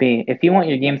it's gonna be. If you want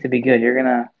your game to be good, you're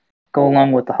gonna go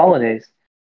along with the holidays.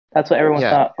 That's what everyone yeah.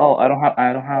 thought. Oh, I don't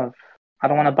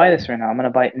want to buy this right now. I'm gonna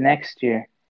buy it next year.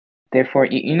 Therefore,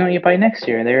 you buy next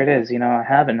year. There it is. I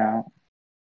have it now.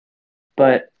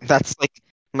 But That's like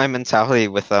my mentality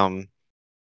with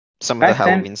some of the back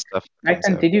then, Halloween stuff that back comes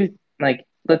then, out. did you like?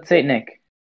 Let's say Nick,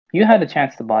 you had a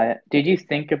chance to buy it. Did you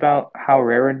think about how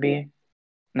rare it'd be?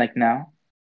 Like now,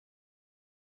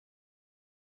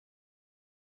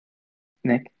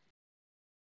 Nick.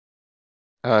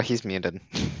 He's muted.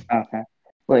 Okay.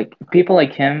 Like people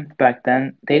like him back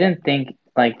then, they didn't think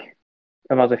like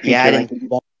about the Yeah, I future. didn't Like think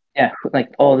about. yeah, like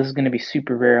oh, this is gonna be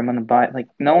super rare. I'm gonna buy it. Like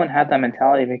no one had that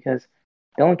mentality because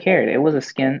no one cared. It was a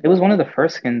skin. It was one of the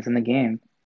first skins in the game,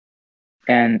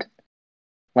 and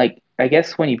like I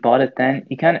guess when you bought it, then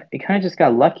you kind of just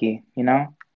got lucky. You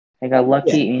got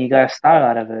Yeah, lucky and you got a style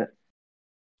out of it.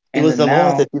 it And was then the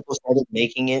moment now, that people started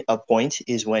making it a point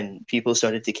is when people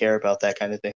started to care about that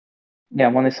kind of thing. yeah,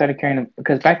 when they started carrying,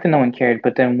 because back then no one cared,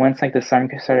 but then once like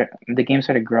the game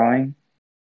started growing,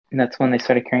 and that's when they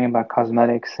started caring about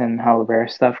cosmetics and how rare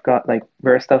stuff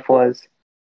was.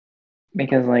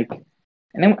 Because like,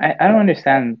 and then I don't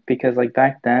understand because like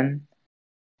back then,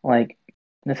 like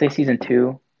let's say season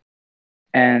two,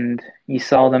 and you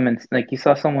saw them and like you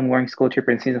saw someone wearing Skull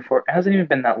Trooper in season four. It hasn't even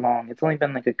been that long. It's only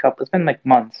been like a couple. It's been like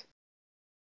months,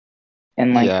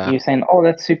 and like Yeah, you're saying, oh,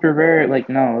 that's super rare. Like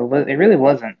no, it really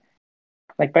wasn't.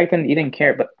 Like back then you didn't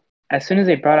care, but as soon as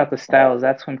they brought out the styles,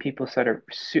 that's when people started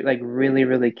like really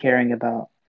really caring about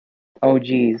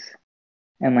OGs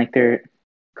and like their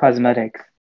cosmetics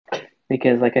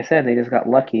because like I said, they just got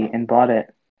lucky and bought it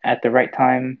at the right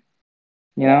time,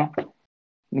 you know?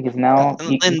 Because now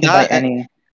you and can buy that any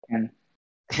and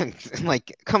and,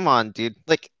 like, come on, dude.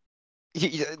 Like,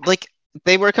 like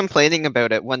they were complaining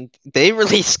about it when they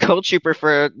released Skull Trooper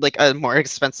for like a more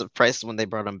expensive price when they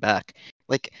brought him back.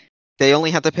 Like, they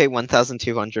only had to pay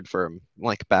 1,200 for him,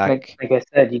 like back. like I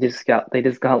said, they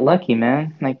just got lucky,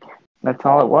 man. Like that's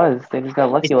all it was. They just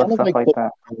got lucky It's with kind of stuff like like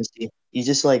that. honesty. You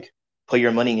just like put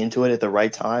your money into it at the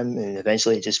right time, and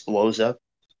eventually it just blows up.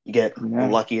 You get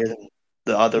Yeah, luckier than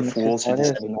the other and that's just fools who how it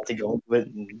is. decided not to go into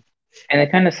it. And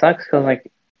it kind of sucks because,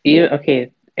 like,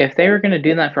 okay, if they were gonna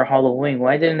do that for Halloween,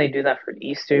 why didn't they do that for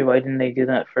Easter? Why didn't they do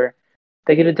that for?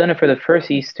 They could have done it for the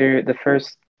first Easter, the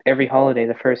first every holiday,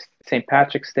 the first St.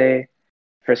 Patrick's Day,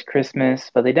 first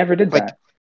Christmas, but they never did Like, that.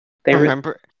 They re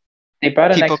remember they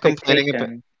brought an people complaining about.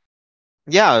 expectation.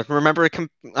 Yeah,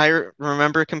 I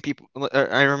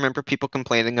remember people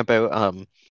complaining about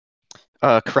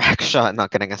crack shot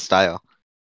not getting a style.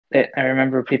 I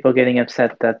remember people getting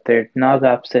upset that their Nog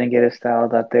Ops didn't get a style,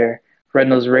 that their Red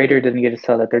Nose Raider didn't get a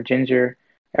style, that their Ginger.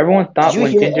 Everyone Did thought you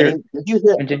when hear Ginger any? Did you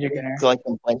hear when Ginger any Gunner. like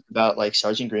complaints about like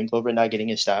Sergeant Green Clover not getting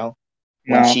his style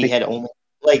when No, she had only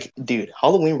like, dude,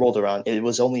 Halloween rolled around. It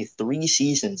was only 3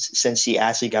 seasons since she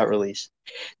actually got released.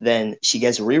 Then she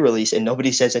gets re-released and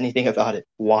nobody says anything about it.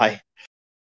 Why?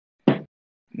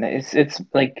 it's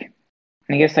like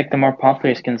I guess like the more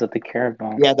popular skins that they care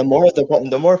about. Yeah, the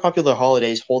more popular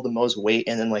holidays hold the most weight,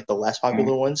 and then like the less Mm.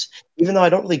 popular ones. Even though I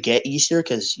don't really get Easter,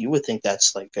 because you would think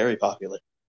that's like very popular.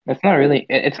 It's not really.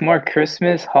 It's more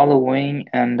Christmas, Halloween,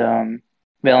 and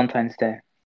Valentine's Day.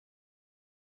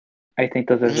 I think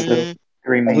those are the Mm,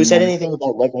 three Who main said ones. anything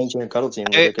about Red Ranger and Cuddle Team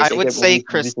Leader? I, Because I they would get say released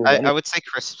Chris. usually I anyway. would say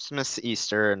Christmas,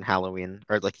 Easter, and Halloween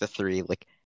are like the three like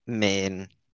main.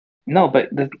 No, but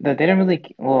they didn't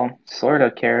really, well, sort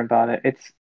of care about it.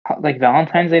 It's like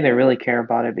Valentine's Day, they really care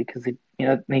about it because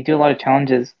they do a lot of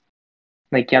challenges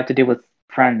like you have to do with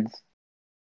friends.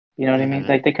 You know what I mean? Hmm.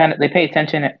 Like they pay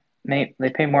attention. They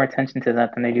pay more attention to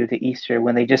that than they do to Easter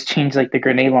when they just change like the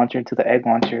grenade launcher into the egg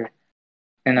launcher,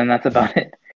 and then that's about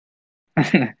it.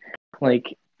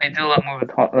 Like they do a lot more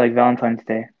with like Valentine's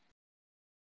Day.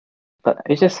 But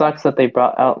it just sucks that they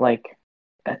brought out like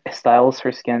styles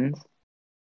for skins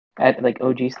at like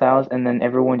OG styles, and then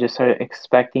everyone just started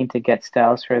expecting to get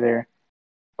styles for their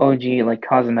OG like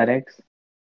cosmetics.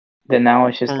 Then now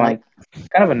it's just like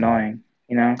kind of annoying,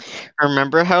 you know?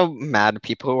 Remember how mad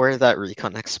people were that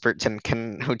Recon Expert didn't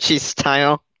get OG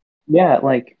style? Yeah,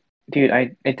 like dude,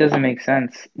 I it doesn't make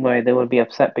sense why they would be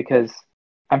upset because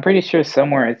I'm pretty sure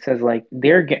somewhere it says like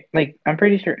like I'm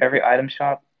pretty sure every item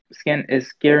shop skin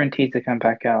is guaranteed to come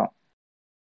back out.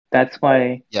 That's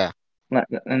why Yeah.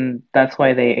 and that's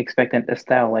why they expected a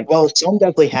style like. Well, some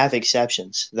definitely have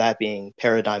exceptions, that being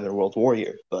Paradigm and World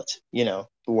Warrior. But the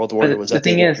World Warrior But was the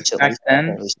thing updated is, recently, back so I can't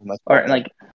then, really say much or about that. like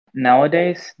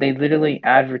nowadays, they literally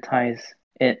advertise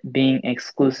it being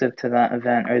exclusive to that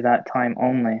event or that time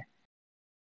only.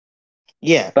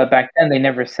 Yeah. But back then, they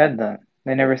never said that.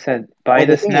 They never said, buy Well,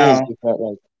 the this thing is now. that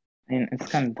like And it's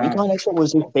kind of dumb. Recon Expert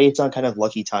was just based on kind of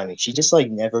lucky timing. She just like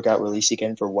never got released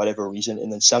again for whatever reason,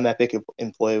 and then some Epic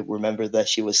employee remembered that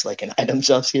she was like an item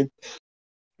shop skin.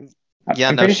 Yeah,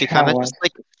 I'm no, pretty she sure how kind it of was. just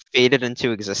like faded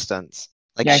into existence.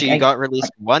 Like Yeah, she got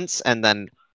released once and then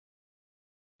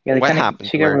yeah, they what kind of,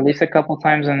 happened she to got her? released a couple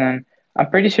times and then I'm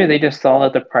pretty sure they just saw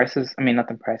that the prices, I mean, not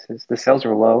the prices, the sales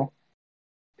were low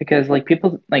because like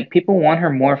people want her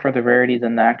more for the rarity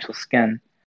than the actual skin.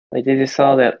 Like they just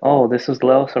saw that, oh, this was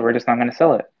low, so we're just not going to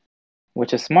sell it,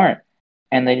 which is smart.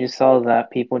 And they just saw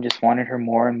that people just wanted her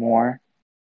more and more.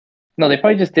 No, they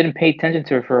probably just didn't pay attention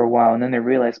to her for a while, and then they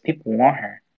realized people want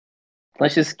her.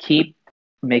 Let's just keep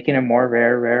making her more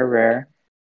rare, rare, rare,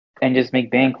 and just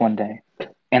make bank one day.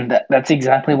 And that's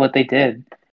exactly what they did.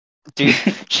 Dude,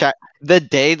 the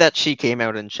day that she came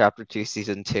out in Chapter 2,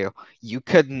 Season 2, you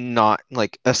could not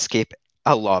like escape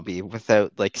a lobby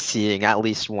without like seeing at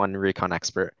least one Recon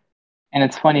Expert. And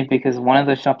it's funny because one of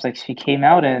the shops like she came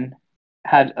out in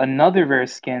had another rare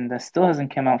skin that still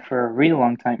hasn't come out for a really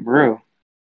long time, Rue.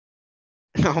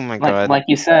 Oh my Like god. like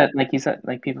you said, like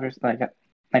people are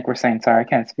like we're saying, sorry, I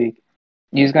can't speak.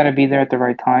 You just gotta be there at the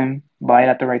right time, buy it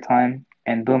at the right time,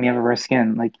 and boom, you have a rare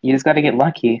skin. Like you just gotta get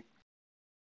lucky.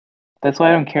 That's why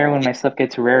I don't care when my stuff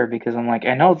gets rare because I'm like,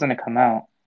 I know it's gonna come out.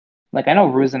 Like I know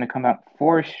Rue's gonna come out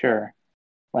for sure.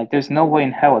 Like there's no way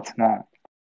in hell it's not.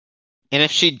 And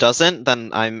if she doesn't,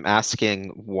 then I'm asking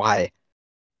why.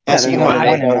 Oh, Yeah, so there's you no want to know Why?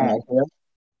 what point that in not. reminds me of?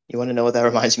 You want to know what that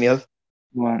reminds me of?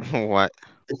 Well, What?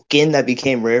 The skin that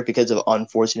became rare because of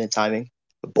unfortunate timing,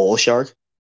 the Bull Shark,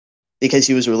 because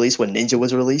he was released when Ninja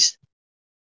was released.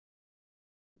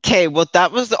 Okay, well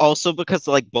that was also because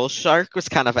like Bull Shark was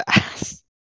kind of an ass.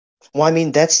 Well, I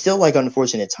mean, that's still like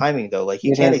unfortunate timing though. Like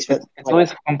you it can't is. expect It's like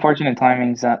always unfortunate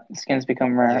timings that skins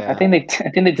become rare. I Yeah. think I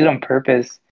think they did on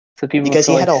purpose so people because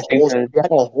feel like stupid. he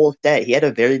had a whole set. He had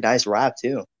a very nice rap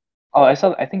too. Oh, I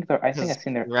saw. I think His I've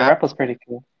seen the rap rap was pretty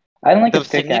cool. I didn't like the his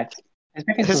thingy pickaxe. His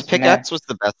pickaxe his was meh. pickaxe was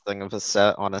the best thing of his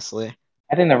set, honestly.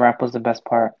 I think the rap was the best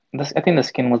part. I think the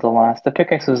skin was the last. The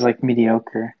pickaxe was like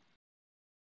mediocre.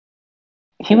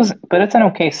 but it's an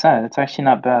okay set. It's actually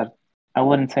not bad. I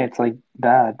wouldn't say it's like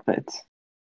bad, but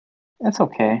it's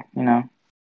okay, you know.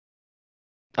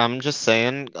 I'm just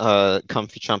saying,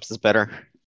 Comfy Trumps is better.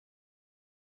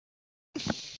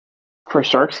 For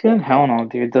shark skin, hell no,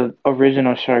 dude. The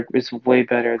original shark is way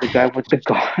better. The guy with the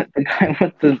the guy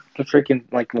with the freaking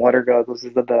like water goggles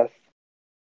is the best.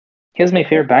 He has my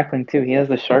favorite backbling too. He has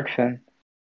the shark fin.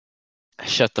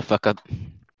 Shut the fuck up.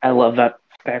 I love that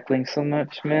backbling so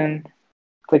much, man.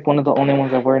 It's like one of the only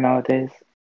ones I wear nowadays.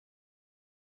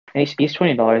 And he's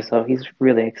 $20 though. He's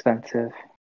really expensive,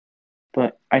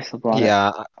 but I still bought it.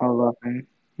 Yeah, I love him.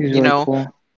 He's you really know,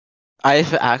 cool.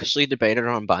 I've actually debated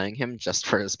on buying him just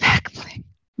for his back bling.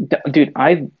 Dude,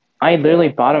 I literally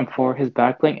bought him for his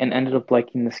backbling and ended up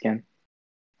liking the skin.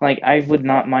 Like I would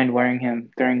not mind wearing him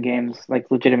during games, like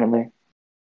legitimately.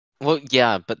 Well,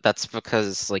 yeah, but that's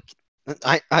because like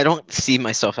I don't see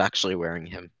myself actually wearing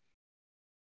him.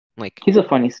 Like He's a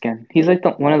funny skin. He's like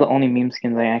one of the only meme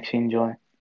skins I actually enjoy.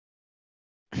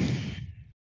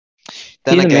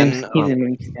 then again, He's a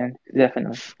meme skin,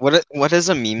 definitely. what is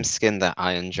a meme skin that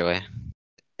I enjoy?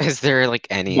 Is there like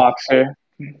any? Boxer.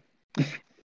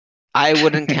 I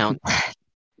wouldn't count.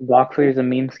 Boxer is a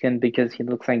meme skin because he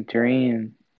looks like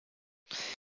Dream.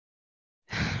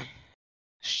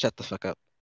 Shut the fuck up.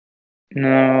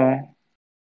 No.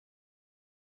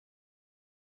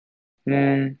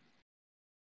 Man.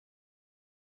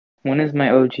 When is my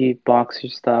OG Boxer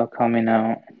style coming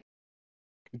out?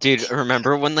 Dude,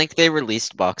 remember when like they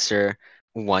released Boxer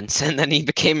once and then he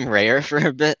became rare for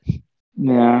a bit?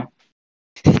 Yeah.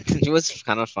 It was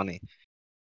kind of funny.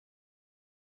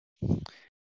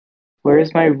 Where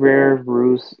is my rare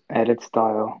Ruse edit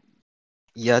style?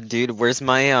 Yeah, dude, where's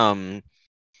my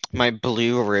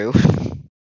blue Roo?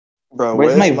 Bro,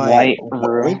 Where's my white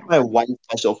where's Rue? my white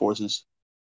special forces?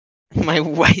 My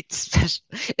white special.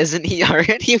 Isn't he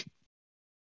already?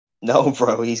 No,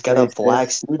 bro, he's got Where a is black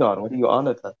this? suit on. What are you on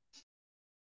about?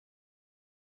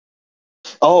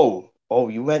 Oh,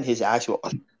 you meant his actual.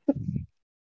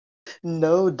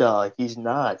 No, dog, he's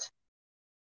not.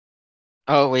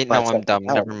 Oh wait, But no, I'm check it dumb.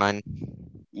 out. Never mind.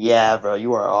 Yeah, bro,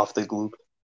 you are off the gloop.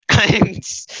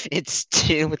 It's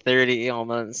 2:30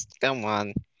 almost. Come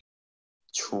on.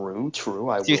 True.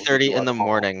 I will give 2:30 you in a the call.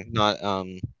 morning, not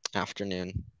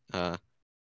afternoon.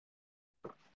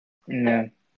 No.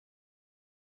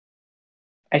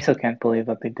 I still can't believe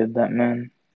that they did that, man.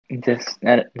 This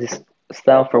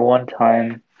style for one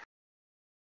time,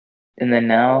 and then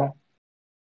now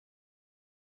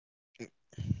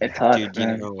it sucks, Dude, you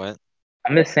man. know what?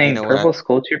 I'm just You saying, know what? Purple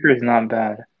Skull Trooper is not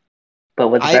bad, but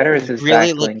what's I better is his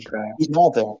really like, backbling, bro. He's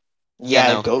not there. yeah,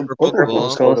 Yeah, no, go Purple purple Purple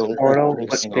ghost Ghoul. Ghost photo is Portal, pretty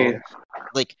what, sick. dude?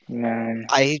 Like, Man,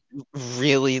 I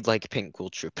really like Pink Ghoul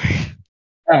Trooper.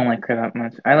 I don't like her that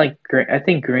much. I like green. I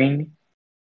think green.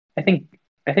 I think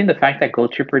I think the fact that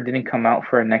Gold Trooper didn't come out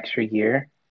for an extra year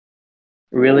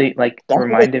really like That's what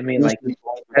reminded me used like to be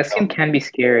going that right skin can be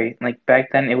scary. Like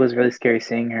back then, it was really scary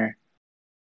seeing her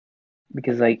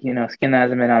because like skin that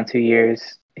hasn't been on 2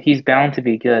 years, he's bound to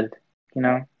be good. You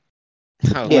know,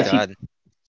 Oh Yeah, unless he. God,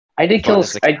 I did what kill.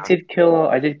 is a I count? did kill.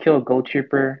 I did kill a Gold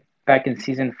Trooper back in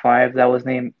season 5. That was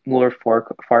named Lord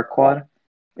Farquaad.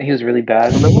 He was really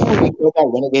bad. remember when we killed that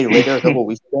renegade raider a couple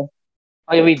weeks ago?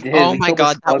 Oh yeah, we did. Oh We my killed the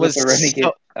God, squad with the renegade.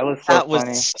 that was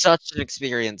Funny. such an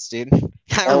experience, dude.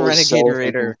 That That was Renegade so freaking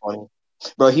Raider, funny.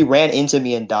 Bro, he ran into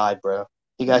me and died, bro.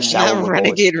 He got showered that with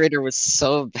bullets. Renegade Raider was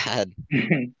so bad.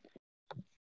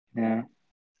 Yeah.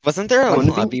 Wasn't there a Wouldn't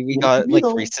it lobby we wouldn't it got be like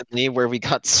though? recently where we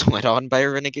got sweat on by a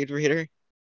Renegade Raider?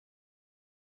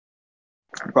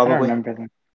 I don't Probably. remember them.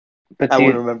 But I would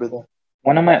dude, remember that.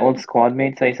 one of my old squad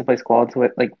mates I used to play squads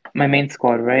with, like my main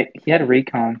squad, right? He had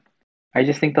recon. I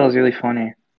just think that was really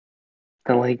funny.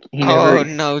 That like Oh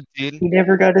no, dude. he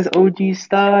never got his OG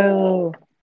style.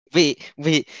 Wait,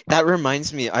 that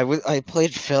reminds me. I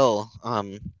played Phil,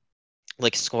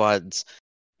 like squads,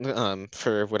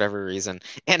 for whatever reason.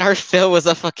 And our Phil was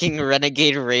a fucking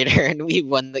Renegade Raider and we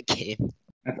won the game.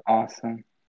 That's awesome.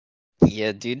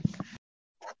 Yeah, dude.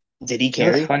 Did he It was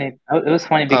carry? funny. It was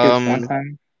funny because one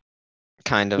time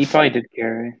Kind he of. probably did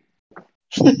carry.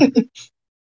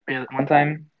 Yeah, one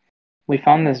time we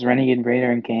found this renegade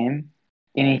raider in game,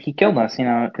 and he killed us.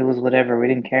 It was whatever. We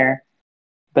didn't care.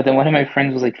 But then one of my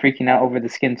friends was like freaking out over the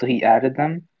skin, so he added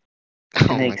them, Oh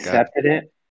and they my God. accepted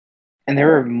it. And they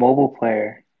were a mobile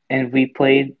player, and we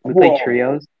played Whoa.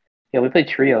 trios. Yeah, we played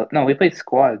trio. No, we played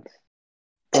squads.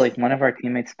 But like one of our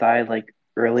teammates died like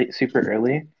early, super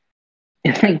early.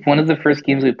 And like one of the first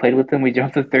games we played with them, we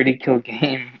jumped a 30 kill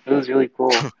game. It was really cool.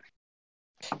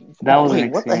 That was an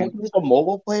Wait, what the heck? experience. He's a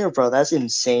mobile player, bro? That's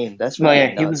insane. That's No,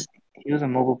 freaking yeah, he was nuts. He was a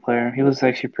mobile player. He was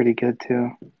actually pretty good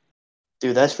too.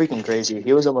 Dude, that's freaking crazy.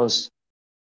 He was almost.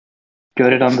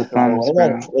 Goated on the thumbs,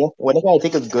 bro. Whenever I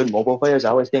think of good mobile players, I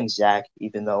always think Zach,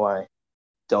 even though I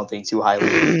don't think too highly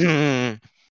of him.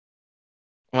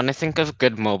 When I think of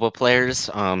good mobile players,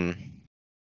 I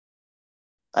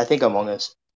think Among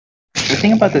Us. The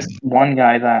thing about this one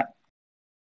guy that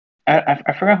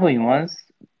I forgot who he was,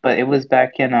 but it was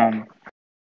back in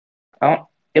I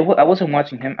wasn't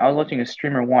watching him. I was watching a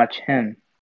streamer watch him,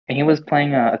 and he was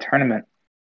playing a tournament,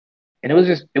 and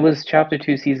it was Chapter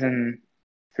 2 Season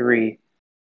 3.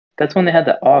 That's when they had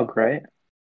the AUG, right?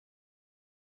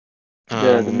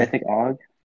 The mythic AUG,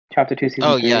 Chapter 2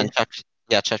 Season 3.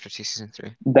 Chapter 2 Season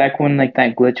 3. Back when like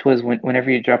that glitch was whenever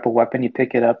you drop a weapon, you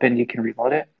pick it up and you can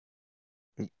reload it.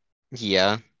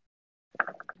 Yeah.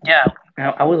 Yeah,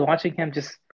 I was watching him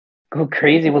just go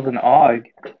crazy with an AUG.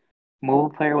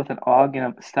 Mobile player with an AUG in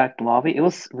a stacked lobby. It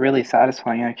was really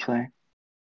satisfying, actually.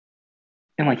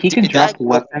 And like he can Dude, drop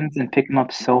weapons and pick them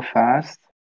up so fast.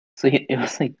 So it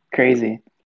was like crazy.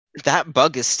 That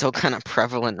bug is still kind of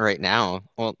prevalent right now.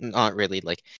 Well, not really.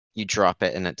 Like you drop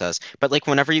it and it does, but like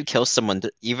whenever you kill someone,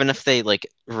 even if they like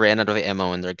ran out of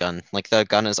ammo in their gun, like the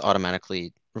gun is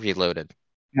automatically reloaded.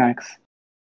 Max.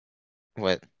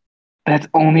 What? That's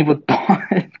only with bots.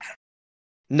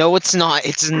 No, it's not.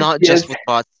 It's not Yes. just with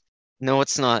bots. No,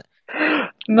 it's not. You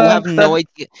Max, have no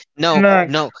idea. No,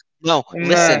 Max, no, no.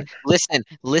 Listen,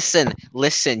 Max.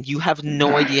 listen. You have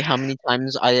no idea how many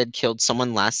times I had killed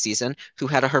someone last season who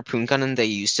had a harpoon gun and they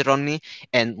used it on me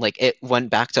and like it went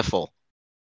back to full.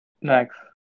 Max,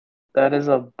 that is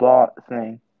a bot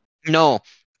thing. No,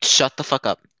 shut the fuck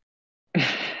up.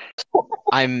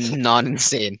 I'm not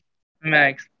insane.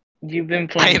 Max, you've been I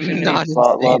playing too am many not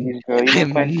bot insane. lobbies, bro. You've I been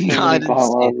am playing too many not bot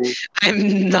insane. lobbies.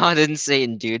 I'm not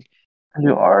insane, dude.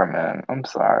 You are, man. I'm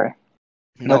sorry.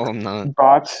 No, Look, I'm not.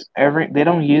 bots they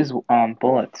don't use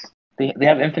bullets. They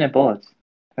have infinite bullets.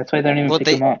 That's why they don't even Well,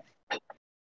 pick them up.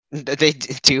 they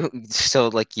do still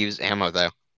like use ammo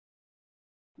though.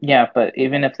 Yeah, but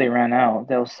even if they ran out,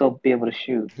 they'll still be able to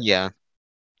shoot. Yeah,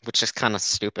 which is kind of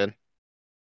stupid.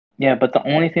 Yeah, but the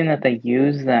only thing that they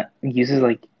use that uses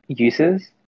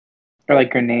are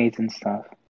like grenades and stuff.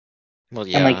 Well,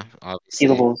 And like yeah, obviously.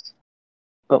 stealables.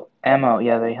 But ammo,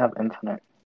 yeah, they have infinite.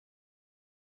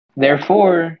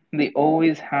 Therefore, they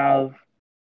always have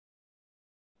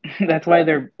that's why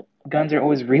their guns are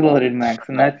always reloaded, Max,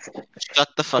 and that's Shut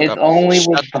the fuck it's up. only Shut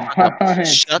with the fuck up.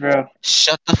 bots, bro.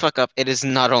 Shut the fuck up. It is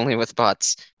not only with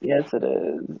bots. Yes, it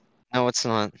is. No, it's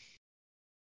not.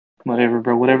 Whatever,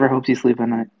 bro. Whatever helps you sleep at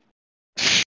night.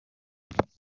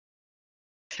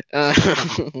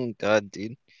 Oh god,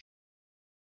 dude.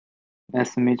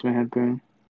 SMH my head, bro.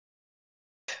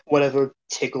 Whatever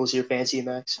tickles your fancy,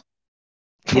 Max.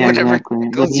 Yeah, Whatever exactly.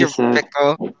 Like tickles he your said.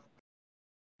 pickle.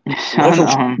 Shut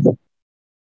up.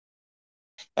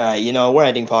 We're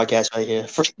ending podcast right here.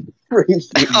 For you,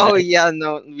 Oh Max. yeah,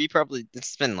 no,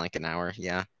 it's been like an hour,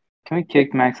 yeah. Can we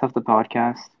kick Max off the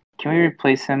podcast? Can we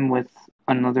replace him with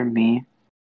another me?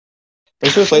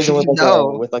 Let's replace him with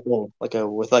No. with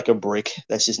a brick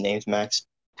that's just named Max.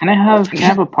 Can I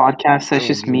have a podcast that's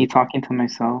just me talking to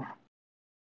myself?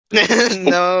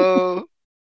 No.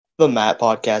 The Matt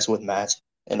podcast with Matt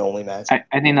and only Matt. I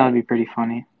think that would be pretty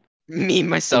funny. Me,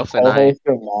 myself, The and I. co-host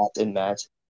are Matt and Matt.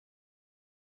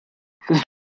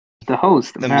 The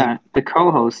host, The Matt. The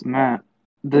co-host, Matt.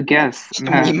 The guest, Me,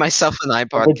 Matt. myself, and I The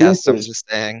podcast. I'm producers. just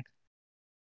saying.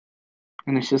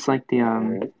 And it's just like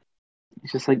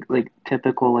it's just like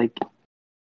typical like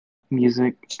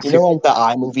music. You know, like the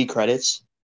iMovie credits.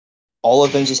 All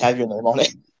of them just have your name on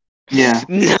it. Yeah.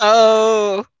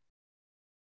 No.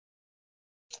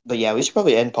 But yeah, we should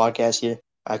probably end podcast here.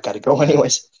 I gotta go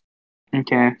anyways.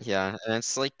 Okay. Yeah, and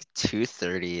it's like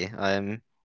 2:30.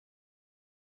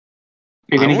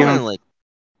 You're gonna I get wanna on. like.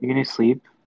 You're gonna sleep.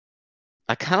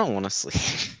 I kind of want to sleep,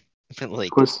 but like.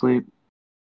 Go to sleep.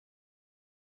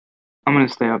 I'm gonna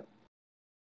stay up.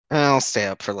 I'll stay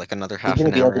up for like another He's half gonna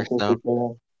an be up hour or until so. 6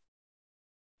 a.m.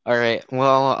 All right.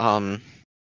 Well,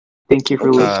 Thank you for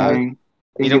Okay. listening.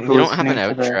 we Thank you don't for we don't have an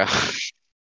listening to the- outro.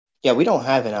 Yeah, we don't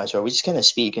have an outro. We just kind of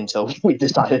speak until we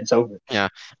decide it's over. Yeah.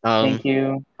 Thank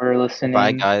you for listening.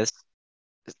 Bye, guys.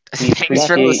 We Thanks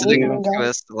for appreciate listening you. to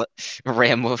us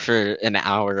ramble for an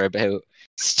hour about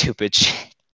stupid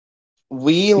shit.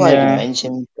 We Yeah.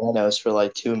 mentioned Thanos for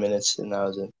like 2 minutes, and that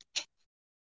was it.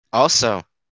 Also,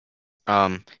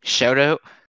 shout out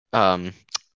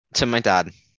to my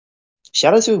dad.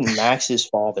 Shout out to Max's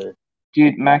father.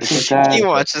 Dude, Max's dad. He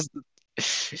watches.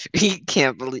 He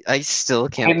can't believe. I still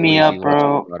can't Hit believe me up, he watches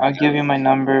bro. the I'll podcast. give you my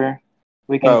number.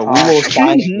 We can Bro, we talk. will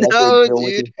sign a record No, deal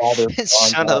with dude. your father.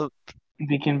 Shut up.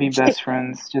 We can be best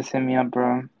friends. Just hit me up,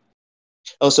 bro.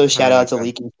 Also, Oh shout my out to god.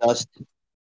 Leaking Dust.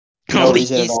 No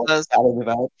reason Leaky at all. says Shouting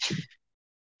about.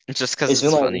 just because It's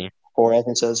been it's like funny. 4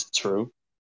 episodes. True.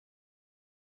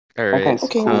 All right. Okay,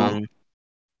 Okay. cool.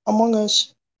 Among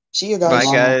Us. See you Bye guys.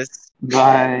 Among Us. guys.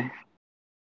 Bye.